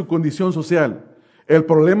no es su condición social. El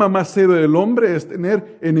problema más serio del hombre es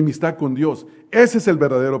tener enemistad con Dios. Ese es el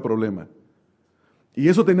verdadero problema. Y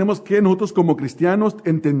eso tenemos que nosotros como cristianos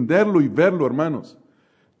entenderlo y verlo, hermanos.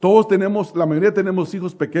 La mayoría tenemos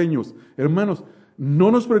hijos pequeños. Hermanos,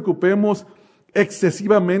 no nos preocupemos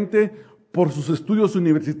excesivamente por sus estudios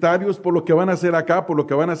universitarios, por lo que van a hacer acá, por lo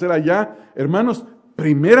que van a hacer allá. Hermanos,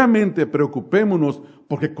 primeramente preocupémonos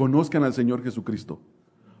porque conozcan al Señor Jesucristo,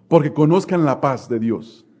 porque conozcan la paz de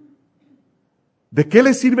Dios. ¿De qué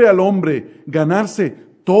le sirve al hombre ganarse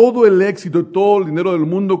todo el éxito y todo el dinero del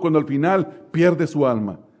mundo cuando al final pierde su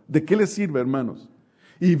alma? ¿De qué le sirve, hermanos?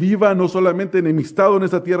 Y viva no solamente enemistado en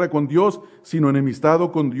esta tierra con Dios, sino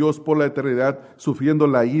enemistado con Dios por la eternidad, sufriendo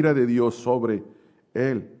la ira de Dios sobre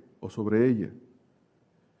él o sobre ella.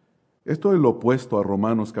 Esto es lo opuesto a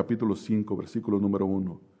Romanos capítulo 5, versículo número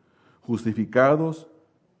 1. Justificados,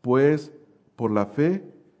 pues, por la fe,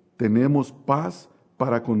 tenemos paz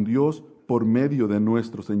para con Dios por medio de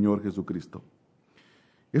nuestro Señor Jesucristo.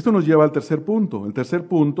 Esto nos lleva al tercer punto. El tercer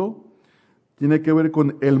punto tiene que ver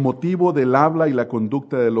con el motivo del habla y la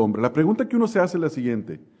conducta del hombre. La pregunta que uno se hace es la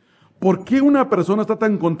siguiente. ¿Por qué una persona está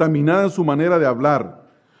tan contaminada en su manera de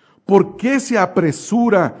hablar? ¿Por qué se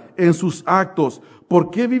apresura en sus actos?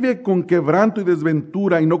 ¿Por qué vive con quebranto y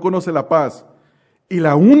desventura y no conoce la paz? Y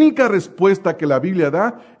la única respuesta que la Biblia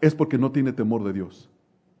da es porque no tiene temor de Dios.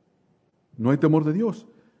 No hay temor de Dios.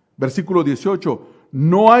 Versículo 18.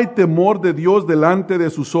 No hay temor de Dios delante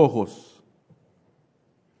de sus ojos.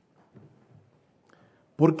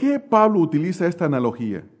 ¿Por qué Pablo utiliza esta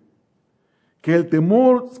analogía? Que el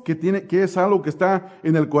temor que es algo que está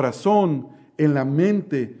en el corazón, en la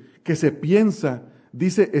mente, que se piensa,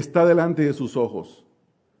 dice, está delante de sus ojos.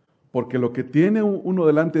 Porque lo que tiene uno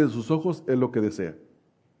delante de sus ojos es lo que desea.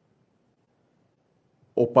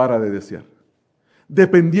 O para de desear.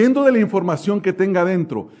 Dependiendo de la información que tenga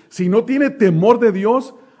dentro. Si no tiene temor de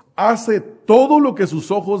Dios, hace todo lo que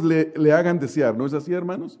sus ojos le hagan desear. ¿No es así,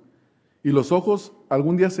 hermanos? ¿Y los ojos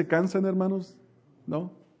algún día se cansan, hermanos?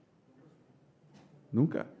 ¿No?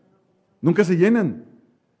 Nunca. Nunca se llenan.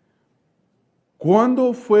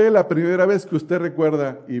 ¿Cuándo fue la primera vez que usted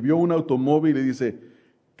recuerda y vio un automóvil y dice,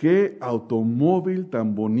 qué automóvil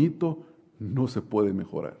tan bonito, no se puede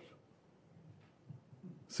mejorar?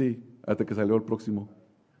 Sí, hasta que salió el próximo.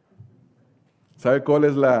 ¿Sabe cuál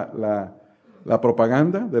es la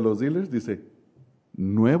propaganda de los dealers? Dice,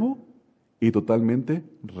 nuevo y totalmente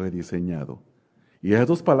rediseñado. Y esas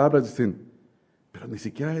dos palabras dicen, pero ni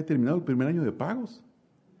siquiera he terminado el primer año de pagos.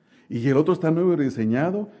 Y el otro está nuevo y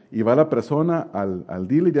rediseñado, y va la persona al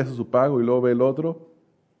dealer y hace su pago, y luego ve el otro,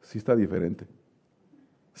 sí está diferente,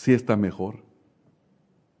 sí está mejor.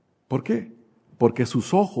 ¿Por qué? Porque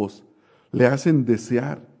sus ojos le hacen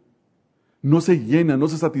desear, no se llenan, no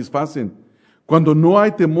se satisfacen. Cuando no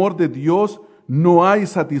hay temor de Dios, no hay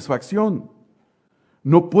satisfacción.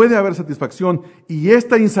 No puede haber satisfacción, y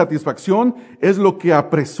esta insatisfacción es lo que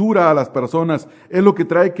apresura a las personas, es lo que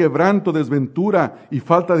trae quebranto, desventura y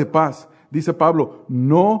falta de paz. Dice Pablo,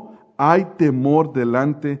 no hay temor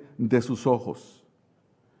delante de sus ojos.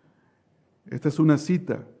 Esta es una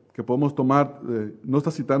cita que podemos tomar, no está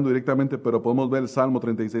citando directamente, pero podemos ver el Salmo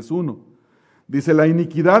 36:1. Dice, la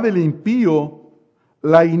iniquidad del impío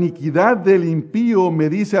me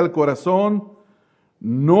dice al corazón,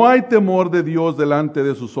 no hay temor de Dios delante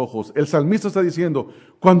de sus ojos. El salmista está diciendo,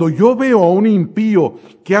 cuando yo veo a un impío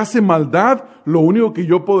que hace maldad, lo único que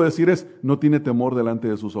yo puedo decir es, no tiene temor delante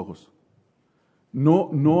de sus ojos.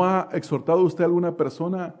 ¿No ha exhortado usted a alguna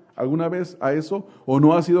persona alguna vez a eso? ¿O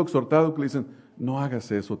no ha sido exhortado que le dicen, no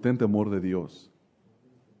hagas eso, ten temor de Dios?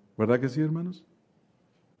 ¿Verdad que sí, hermanos?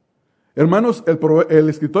 Hermanos, el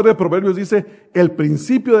escritor de Proverbios dice, el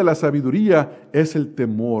principio de la sabiduría es el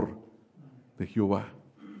temor de Jehová,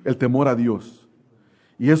 el temor a Dios.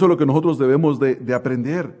 Y eso es lo que nosotros debemos de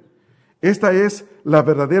aprender. Esta es la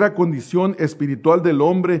verdadera condición espiritual del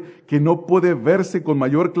hombre que no puede verse con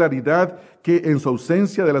mayor claridad que en su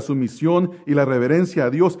ausencia de la sumisión y la reverencia a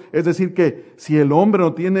Dios. Es decir, que si el hombre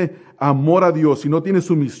no tiene amor a Dios, si no tiene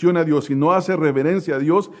sumisión a Dios, si no hace reverencia a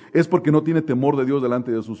Dios, es porque no tiene temor de Dios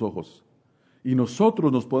delante de sus ojos. Y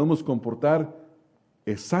nosotros nos podemos comportar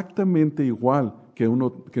exactamente igual que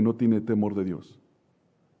uno que no tiene temor de Dios.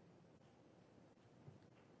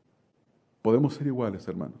 Podemos ser iguales,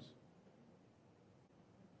 hermanos.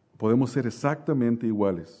 Podemos ser exactamente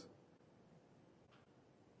iguales.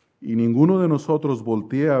 Y ninguno de nosotros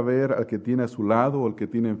voltea a ver al que tiene a su lado o al que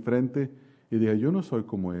tiene enfrente y diga, yo no soy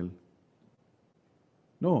como él.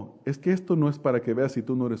 No, es que esto no es para que veas si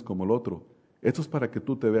tú no eres como el otro. Esto es para que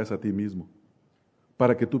tú te veas a ti mismo.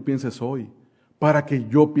 Para que tú pienses hoy. Para que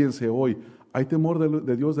yo piense hoy. ¿Hay temor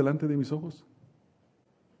de Dios delante de mis ojos?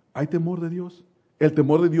 ¿Hay temor de Dios? El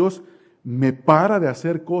temor de Dios me para de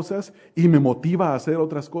hacer cosas y me motiva a hacer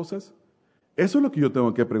otras cosas. Eso es lo que yo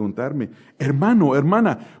tengo que preguntarme. Hermano,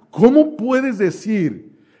 hermana, ¿cómo puedes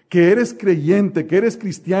decir que eres creyente, que eres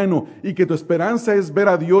cristiano y que tu esperanza es ver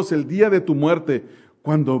a Dios el día de tu muerte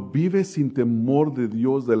cuando vives sin temor de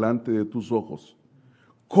Dios delante de tus ojos?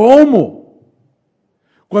 ¿Cómo?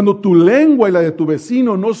 Cuando tu lengua y la de tu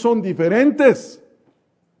vecino no son diferentes.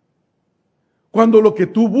 Cuando lo que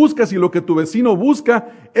tú buscas y lo que tu vecino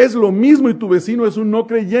busca es lo mismo y tu vecino es un no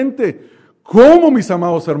creyente. ¿Cómo, mis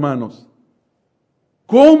amados hermanos?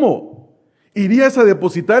 ¿Cómo? ¿Irías a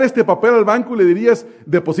depositar este papel al banco y le dirías,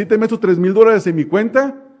 deposíteme estos $3,000 en mi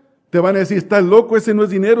cuenta? Te van a decir, estás loco, ese no es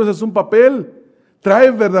dinero, ese es un papel. Trae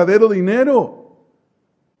verdadero dinero.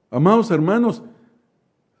 Amados hermanos,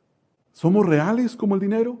 ¿somos reales como el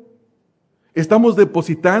dinero? ¿Estamos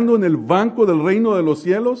depositando en el banco del reino de los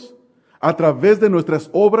cielos a través de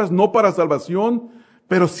nuestras obras, no para salvación,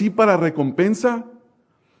 pero sí para recompensa?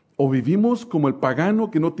 ¿O vivimos como el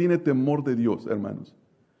pagano que no tiene temor de Dios, hermanos?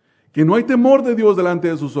 Que no hay temor de Dios delante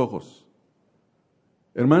de sus ojos.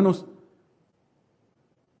 Hermanos,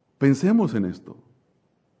 pensemos en esto.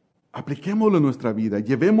 Apliquémoslo en nuestra vida,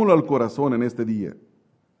 llevémoslo al corazón en este día.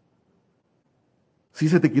 Si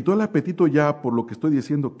se te quitó el apetito ya por lo que estoy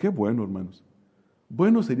diciendo, qué bueno, hermanos.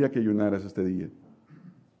 Bueno sería que ayunaras este día,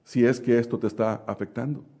 si es que esto te está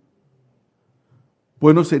afectando.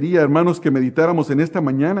 Bueno sería, hermanos, que meditáramos en esta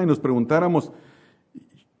mañana y nos preguntáramos,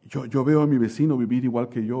 yo veo a mi vecino vivir igual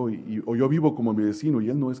que yo, o yo vivo como mi vecino y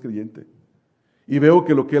él no es creyente. Y veo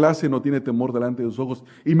que lo que él hace no tiene temor delante de sus ojos,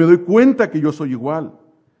 y me doy cuenta que yo soy igual.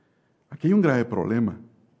 Aquí hay un grave problema.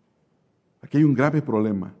 Aquí hay un grave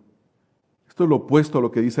problema. Esto es lo opuesto a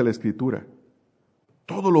lo que dice la Escritura.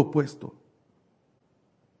 Todo lo opuesto.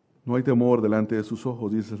 No hay temor delante de sus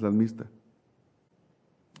ojos, dice el salmista.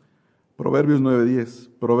 Proverbios 9:10.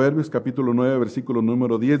 Proverbios capítulo 9, versículo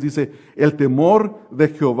número 10 dice, el temor de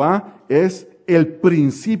Jehová es el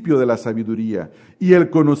principio de la sabiduría y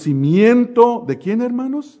el conocimiento, ¿de quién,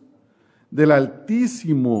 hermanos? Del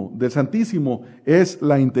Altísimo, del Santísimo, es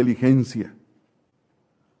la inteligencia.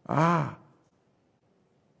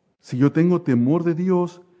 Si yo tengo temor de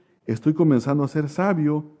Dios, estoy comenzando a ser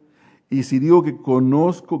sabio, y si digo que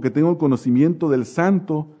conozco, que tengo conocimiento del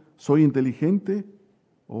Santo, ¿soy inteligente?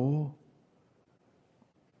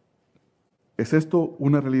 ¿Es esto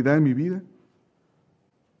una realidad en mi vida?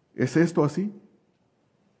 ¿Es esto así?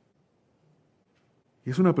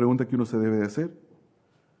 Y es una pregunta que uno se debe de hacer.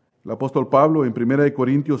 El apóstol Pablo en 1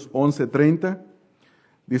 Corintios 11:30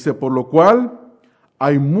 dice, por lo cual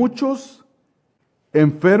hay muchos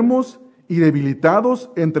enfermos y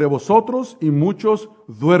debilitados entre vosotros y muchos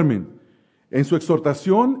duermen. En su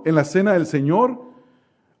exhortación en la cena del Señor,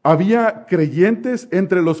 había creyentes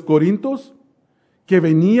entre los corintios que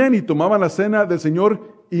venían y tomaban la cena del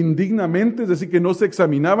Señor indignamente, es decir, que no se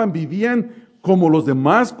examinaban, vivían como los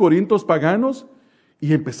demás corintios paganos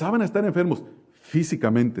y empezaban a estar enfermos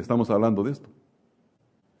Físicamente estamos hablando de esto.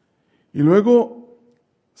 Y luego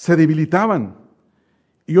se debilitaban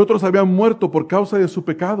y otros habían muerto por causa de su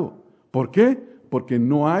pecado. ¿Por qué? Porque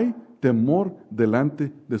no hay temor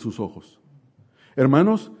delante de sus ojos.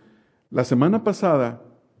 Hermanos, la semana pasada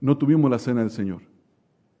no tuvimos la cena del Señor.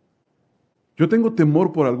 Yo tengo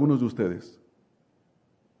temor por algunos de ustedes,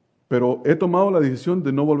 pero he tomado la decisión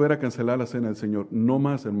de no volver a cancelar la cena del Señor. No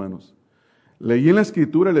más, hermanos. Leí en la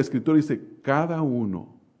Escritura dice, cada uno.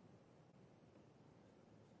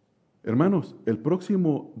 Hermanos, el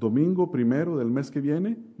próximo domingo primero del mes que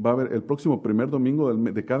viene, va a haber el próximo primer domingo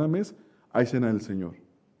de cada mes, hay cena del Señor.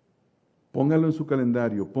 Póngalo en su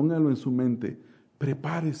calendario, póngalo en su mente,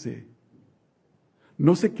 prepárese.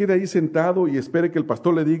 No se quede ahí sentado y espere que el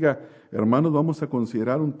pastor le diga, hermanos, vamos a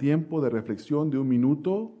considerar un tiempo de reflexión de 1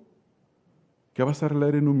 minuto. ¿Qué vas a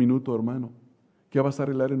arreglar en 1 minuto, hermano? ¿Qué vas a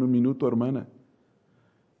arreglar en 1 minuto, hermana?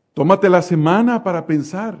 Tómate la semana para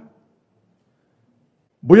pensar.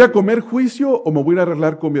 ¿Voy a comer juicio o me voy a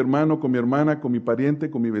arreglar con mi hermano, con mi hermana, con mi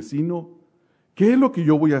pariente, con mi vecino? ¿Qué es lo que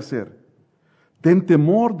yo voy a hacer? Ten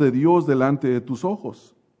temor de Dios delante de tus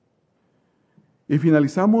ojos. Y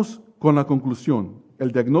finalizamos con la conclusión,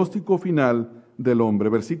 el diagnóstico final del hombre,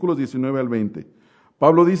 versículos 19 al 20.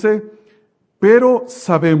 Pablo dice, pero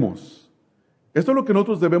sabemos, esto es lo que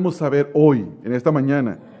nosotros debemos saber hoy, en esta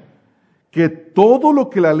mañana, que todo lo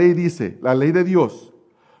que la ley dice, la ley de Dios,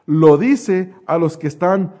 lo dice a los que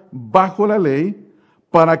están bajo la ley,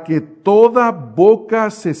 para que toda boca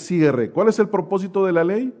se cierre. ¿Cuál es el propósito de la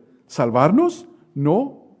ley? ¿Salvarnos?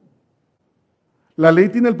 No. La ley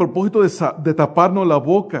tiene el propósito de taparnos la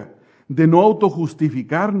boca, de no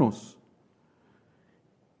autojustificarnos.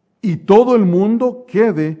 Y todo el mundo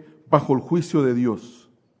quede bajo el juicio de Dios.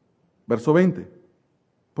 Verso 20.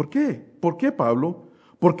 ¿Por qué? ¿Por qué, Pablo?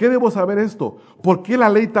 ¿Por qué debo saber esto? ¿Por qué la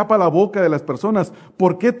ley tapa la boca de las personas?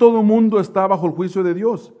 ¿Por qué todo el mundo está bajo el juicio de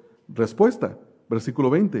Dios? Respuesta,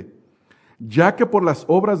 versículo 20. Ya que por las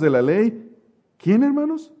obras de la ley, ¿quién,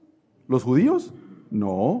 hermanos? ¿Los judíos?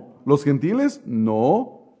 No. ¿Los gentiles?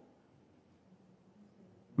 No.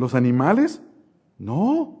 ¿Los animales?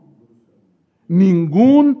 No.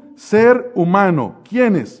 Ningún ser humano.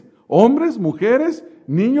 ¿Quiénes? ¿Hombres, mujeres,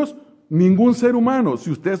 niños? Ningún ser humano.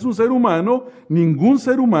 Si usted es un ser humano, ningún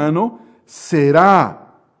ser humano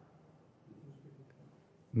será.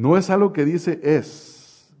 No es algo que dice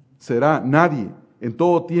es. Será nadie en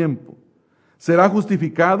todo tiempo. Será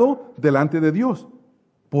justificado delante de Dios.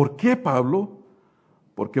 ¿Por qué, Pablo?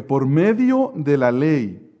 Porque por medio de la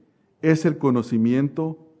ley es el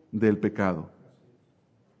conocimiento del pecado.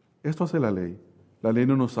 Esto hace la ley. La ley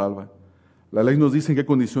no nos salva. La ley nos dice en qué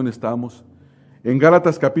condición estamos. En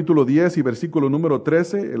Gálatas capítulo 10 y versículo número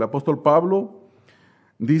 13, el apóstol Pablo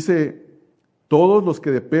dice, todos los que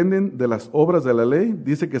dependen de las obras de la ley,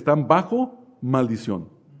 dice que están bajo maldición.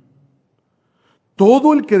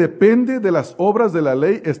 Todo el que depende de las obras de la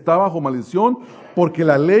ley está bajo maldición, porque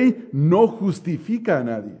la ley no justifica a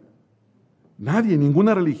nadie. Nadie,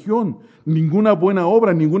 ninguna religión, ninguna buena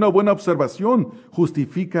obra, ninguna buena observación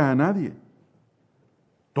justifica a nadie.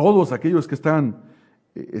 Todos aquellos que están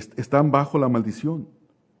bajo la maldición.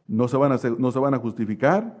 No se van a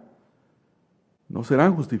justificar, no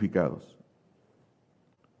serán justificados.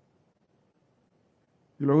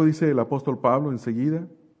 Y luego dice el apóstol Pablo enseguida,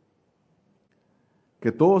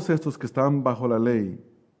 que todos estos que están bajo la ley,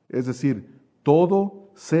 es decir, todo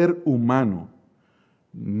ser humano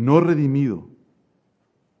no redimido,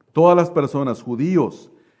 todas las personas,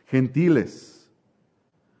 judíos, gentiles.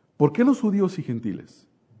 ¿Por qué los judíos y gentiles?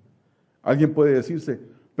 Alguien puede decirse,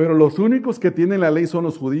 pero los únicos que tienen la ley son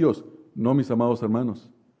los judíos. No, mis amados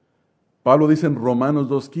hermanos. Pablo dice en Romanos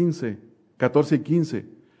 2:15, 14 y 15,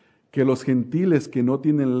 que los gentiles que no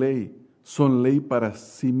tienen ley son ley para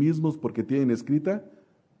sí mismos porque tienen escrita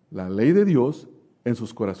la ley de Dios en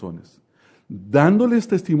sus corazones, dándoles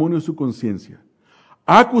testimonio en su conciencia,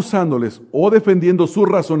 acusándoles o defendiendo sus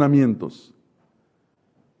razonamientos.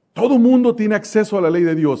 Todo mundo tiene acceso a la ley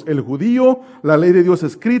de Dios. El judío, la ley de Dios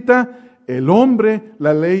escrita. El hombre,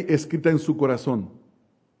 la ley escrita en su corazón.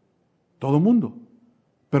 Todo mundo.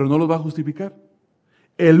 Pero no los va a justificar.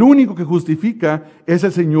 El único que justifica es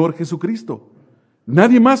el Señor Jesucristo.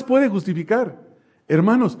 Nadie más puede justificar.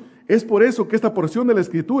 Hermanos, es por eso que esta porción de la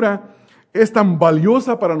Escritura es tan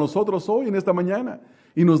valiosa para nosotros hoy, en esta mañana.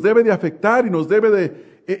 Y nos debe de afectar y nos debe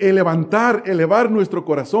de elevar nuestro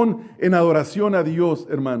corazón en adoración a Dios,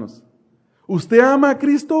 hermanos. ¿Usted ama a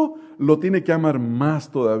Cristo? Lo tiene que amar más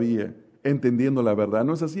todavía, entendiendo la verdad.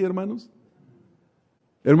 ¿No es así, hermanos?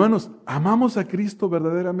 Hermanos, ¿amamos a Cristo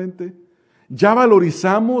verdaderamente? ¿Ya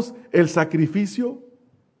valorizamos el sacrificio?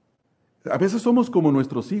 A veces somos como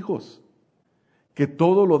nuestros hijos, que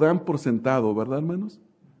todo lo dan por sentado, ¿verdad, hermanos?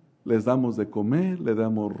 Les damos de comer, les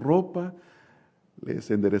damos ropa,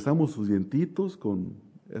 les enderezamos sus dientitos con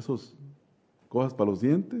esas cosas para los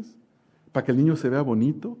dientes, para que el niño se vea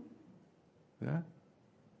bonito, ¿verdad?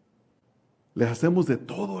 Les hacemos de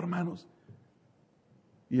todo, hermanos.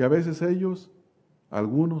 Y a veces ellos,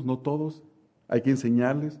 algunos, no todos, hay que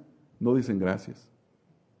enseñarles, no dicen gracias.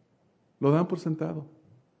 Lo dan por sentado.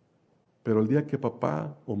 Pero el día que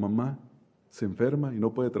papá o mamá se enferma y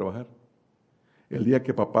no puede trabajar, el día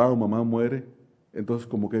que papá o mamá muere, entonces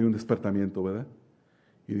como que hay un despertamiento, ¿verdad?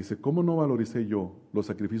 Y dice, ¿cómo no valoricé yo los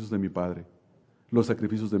sacrificios de mi padre, los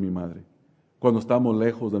sacrificios de mi madre? Cuando estamos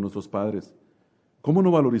lejos de nuestros padres, ¿cómo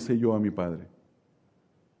no valoricé yo a mi padre?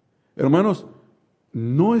 Hermanos,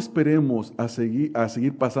 no esperemos a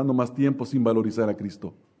seguir pasando más tiempo sin valorizar a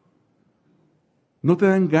Cristo. ¿No te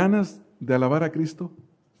dan ganas de alabar a Cristo?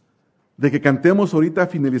 De que cantemos ahorita,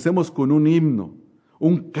 finalicemos con un himno,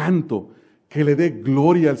 un canto que le dé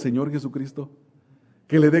gloria al Señor Jesucristo,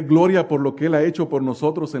 que le dé gloria por lo que Él ha hecho por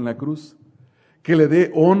nosotros en la cruz, que le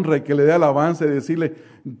dé honra y que le dé alabanza y decirle,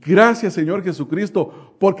 gracias Señor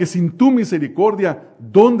Jesucristo, porque sin tu misericordia,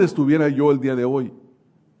 ¿dónde estuviera yo el día de hoy?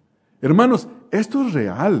 Hermanos, esto es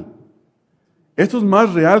real. Esto es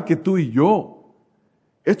más real que tú y yo.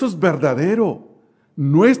 Esto es verdadero.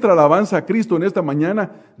 Nuestra alabanza a Cristo en esta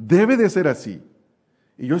mañana debe de ser así.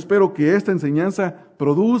 Y yo espero que esta enseñanza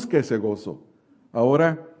produzca ese gozo.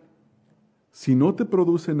 Ahora, si no te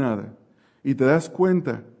produce nada y te das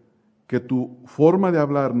cuenta que tu forma de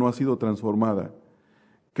hablar no ha sido transformada,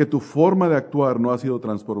 que tu forma de actuar no ha sido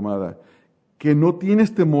transformada, que no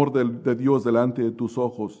tienes temor de Dios delante de tus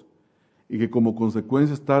ojos y que como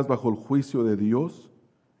consecuencia estás bajo el juicio de Dios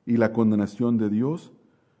y la condenación de Dios,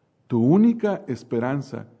 tu única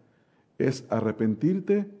esperanza es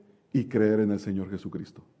arrepentirte y creer en el Señor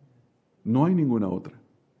Jesucristo. No hay ninguna otra.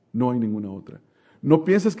 No hay ninguna otra. No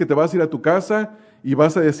pienses que te vas a ir a tu casa y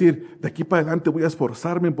vas a decir, de aquí para adelante voy a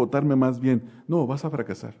esforzarme en portarme más bien. No, vas a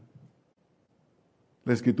fracasar.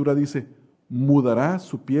 La Escritura dice, mudará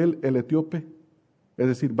su piel el etíope, es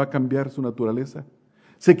decir, va a cambiar su naturaleza.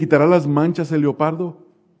 ¿Se quitará las manchas el leopardo?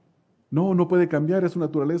 No, no puede cambiar, es su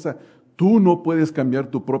naturaleza. Tú no puedes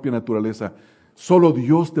cambiar tu propia naturaleza. Solo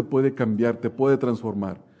Dios te puede cambiar, te puede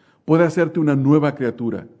transformar. Puede hacerte una nueva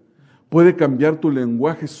criatura. Puede cambiar tu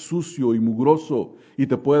lenguaje sucio y mugroso y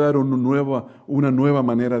te puede dar una nueva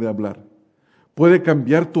manera de hablar. Puede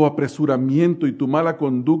cambiar tu apresuramiento y tu mala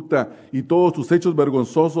conducta y todos tus hechos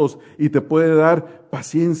vergonzosos y te puede dar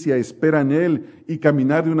paciencia, espera en Él y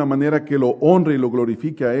caminar de una manera que lo honre y lo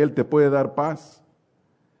glorifique a Él. Te puede dar paz.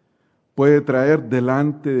 Puede traer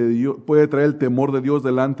el temor de Dios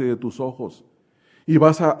delante de tus ojos. Y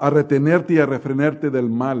vas a retenerte y a refrenarte del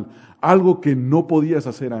mal, algo que no podías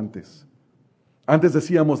hacer antes. Antes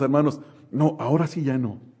decíamos, hermanos, no, ahora sí ya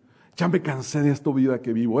no. Ya me cansé de esta vida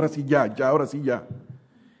que vivo, ahora sí ya.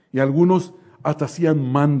 Y algunos hasta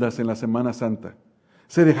hacían mandas en la Semana Santa.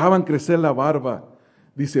 Se dejaban crecer la barba.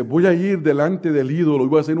 Dice, voy a ir delante del ídolo y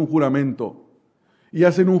voy a hacer un juramento. Y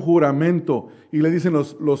hacen un juramento y le dicen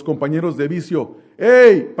los compañeros de vicio,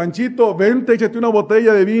 ¡hey, Panchito, vente, échate una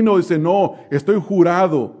botella de vino! Dice, no, estoy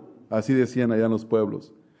jurado. Así decían allá en los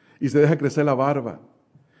pueblos. Y se deja crecer la barba.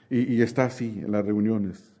 Y está así en las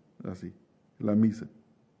reuniones, así, en la misa.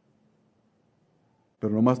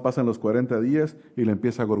 Pero nomás pasan los 40 días y le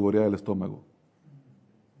empieza a gorgorear el estómago.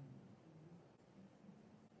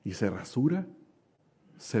 Y se rasura,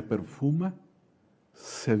 se perfuma,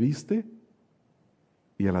 se viste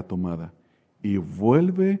y a la tomada. Y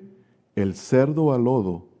vuelve el cerdo al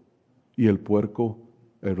lodo y el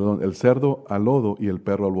cerdo al lodo y el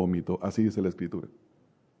perro al vómito. Así dice la Escritura.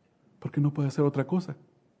 Porque no puede hacer otra cosa.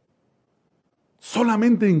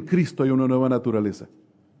 Solamente en Cristo hay una nueva naturaleza.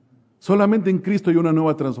 Solamente en Cristo hay una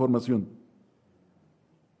nueva transformación.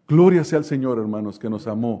 Gloria sea al Señor, hermanos, que nos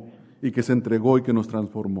amó y que se entregó y que nos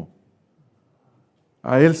transformó.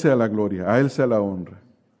 A Él sea la gloria, a Él sea la honra.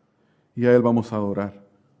 Y a Él vamos a adorar.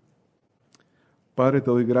 Padre, te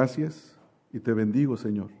doy gracias y te bendigo,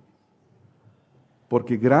 Señor.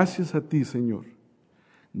 Porque gracias a ti, Señor,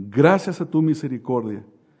 gracias a tu misericordia,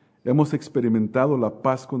 hemos experimentado la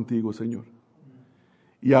paz contigo, Señor.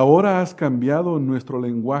 Y ahora has cambiado nuestro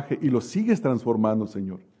lenguaje y lo sigues transformando,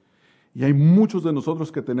 Señor. Y hay muchos de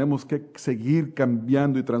nosotros que tenemos que seguir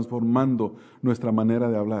cambiando y transformando nuestra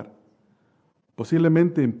manera de hablar.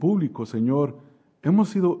 Posiblemente en público, Señor, hemos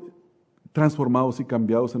sido transformados y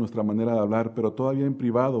cambiados en nuestra manera de hablar, pero todavía en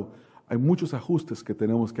privado hay muchos ajustes que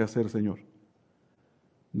tenemos que hacer, Señor.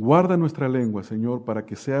 Guarda nuestra lengua, Señor, para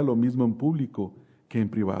que sea lo mismo en público que en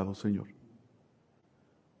privado, Señor.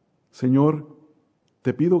 Señor,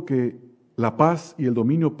 te pido que la paz y el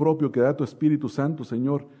dominio propio que da tu Espíritu Santo,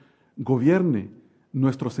 Señor, gobierne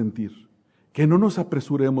nuestro sentir. Que no nos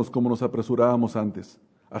apresuremos como nos apresurábamos antes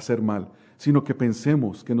a hacer mal, sino que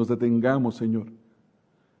pensemos, que nos detengamos, Señor.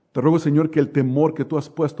 Te ruego, Señor, que el temor que tú has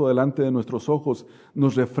puesto delante de nuestros ojos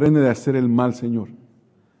nos refrene de hacer el mal, Señor.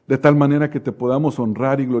 De tal manera que te podamos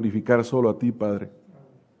honrar y glorificar solo a ti, Padre.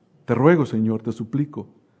 Te ruego, Señor, te suplico.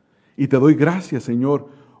 Y te doy gracias, Señor,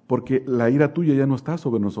 porque la ira tuya ya no está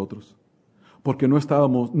sobre nosotros. Porque no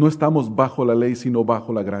estamos bajo la ley, sino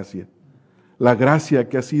bajo la gracia. La gracia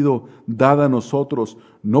que ha sido dada a nosotros,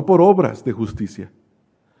 no por obras de justicia,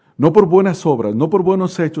 no por buenas obras, no por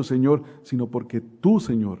buenos hechos, Señor, sino porque tú,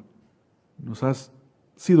 Señor, nos has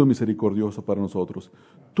sido misericordioso para nosotros.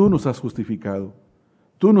 Tú nos has justificado.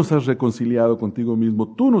 Tú nos has reconciliado contigo mismo.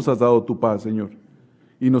 Tú nos has dado tu paz, Señor.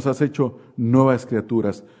 Y nos has hecho nuevas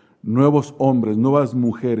criaturas, nuevos hombres, nuevas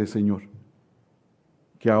mujeres, Señor.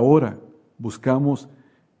 Que ahora buscamos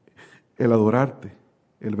el adorarte,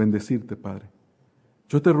 el bendecirte, Padre.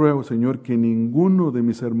 Yo te ruego, Señor, que ninguno de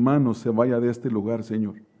mis hermanos se vaya de este lugar,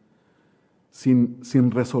 Señor,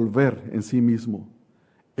 sin resolver en sí mismo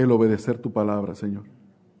el obedecer tu palabra, Señor.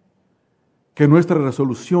 Que nuestra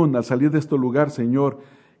resolución al salir de este lugar, Señor,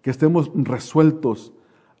 que estemos resueltos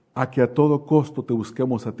a que a todo costo te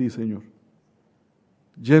busquemos a ti, Señor.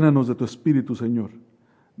 Llénanos de tu Espíritu, Señor.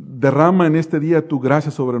 Derrama en este día tu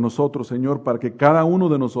gracia sobre nosotros, Señor, para que cada uno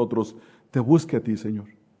de nosotros te busque a ti, Señor.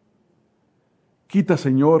 Quita,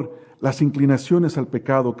 Señor, las inclinaciones al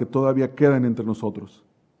pecado que todavía quedan entre nosotros.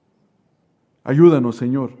 Ayúdanos,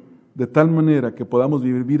 Señor, de tal manera que podamos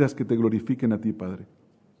vivir vidas que te glorifiquen a ti, Padre.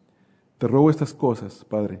 Te ruego estas cosas,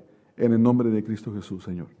 Padre, en el nombre de Cristo Jesús,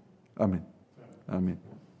 Señor. Amén.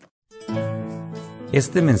 Amén.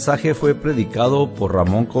 Este mensaje fue predicado por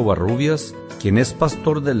Ramón Covarrubias, quien es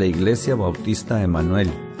pastor de la Iglesia Bautista Emanuel.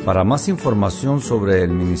 Para más información sobre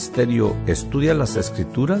el ministerio Estudia las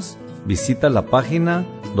Escrituras, visita la página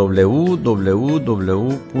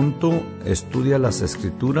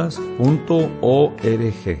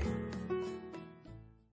www.estudialasescrituras.org.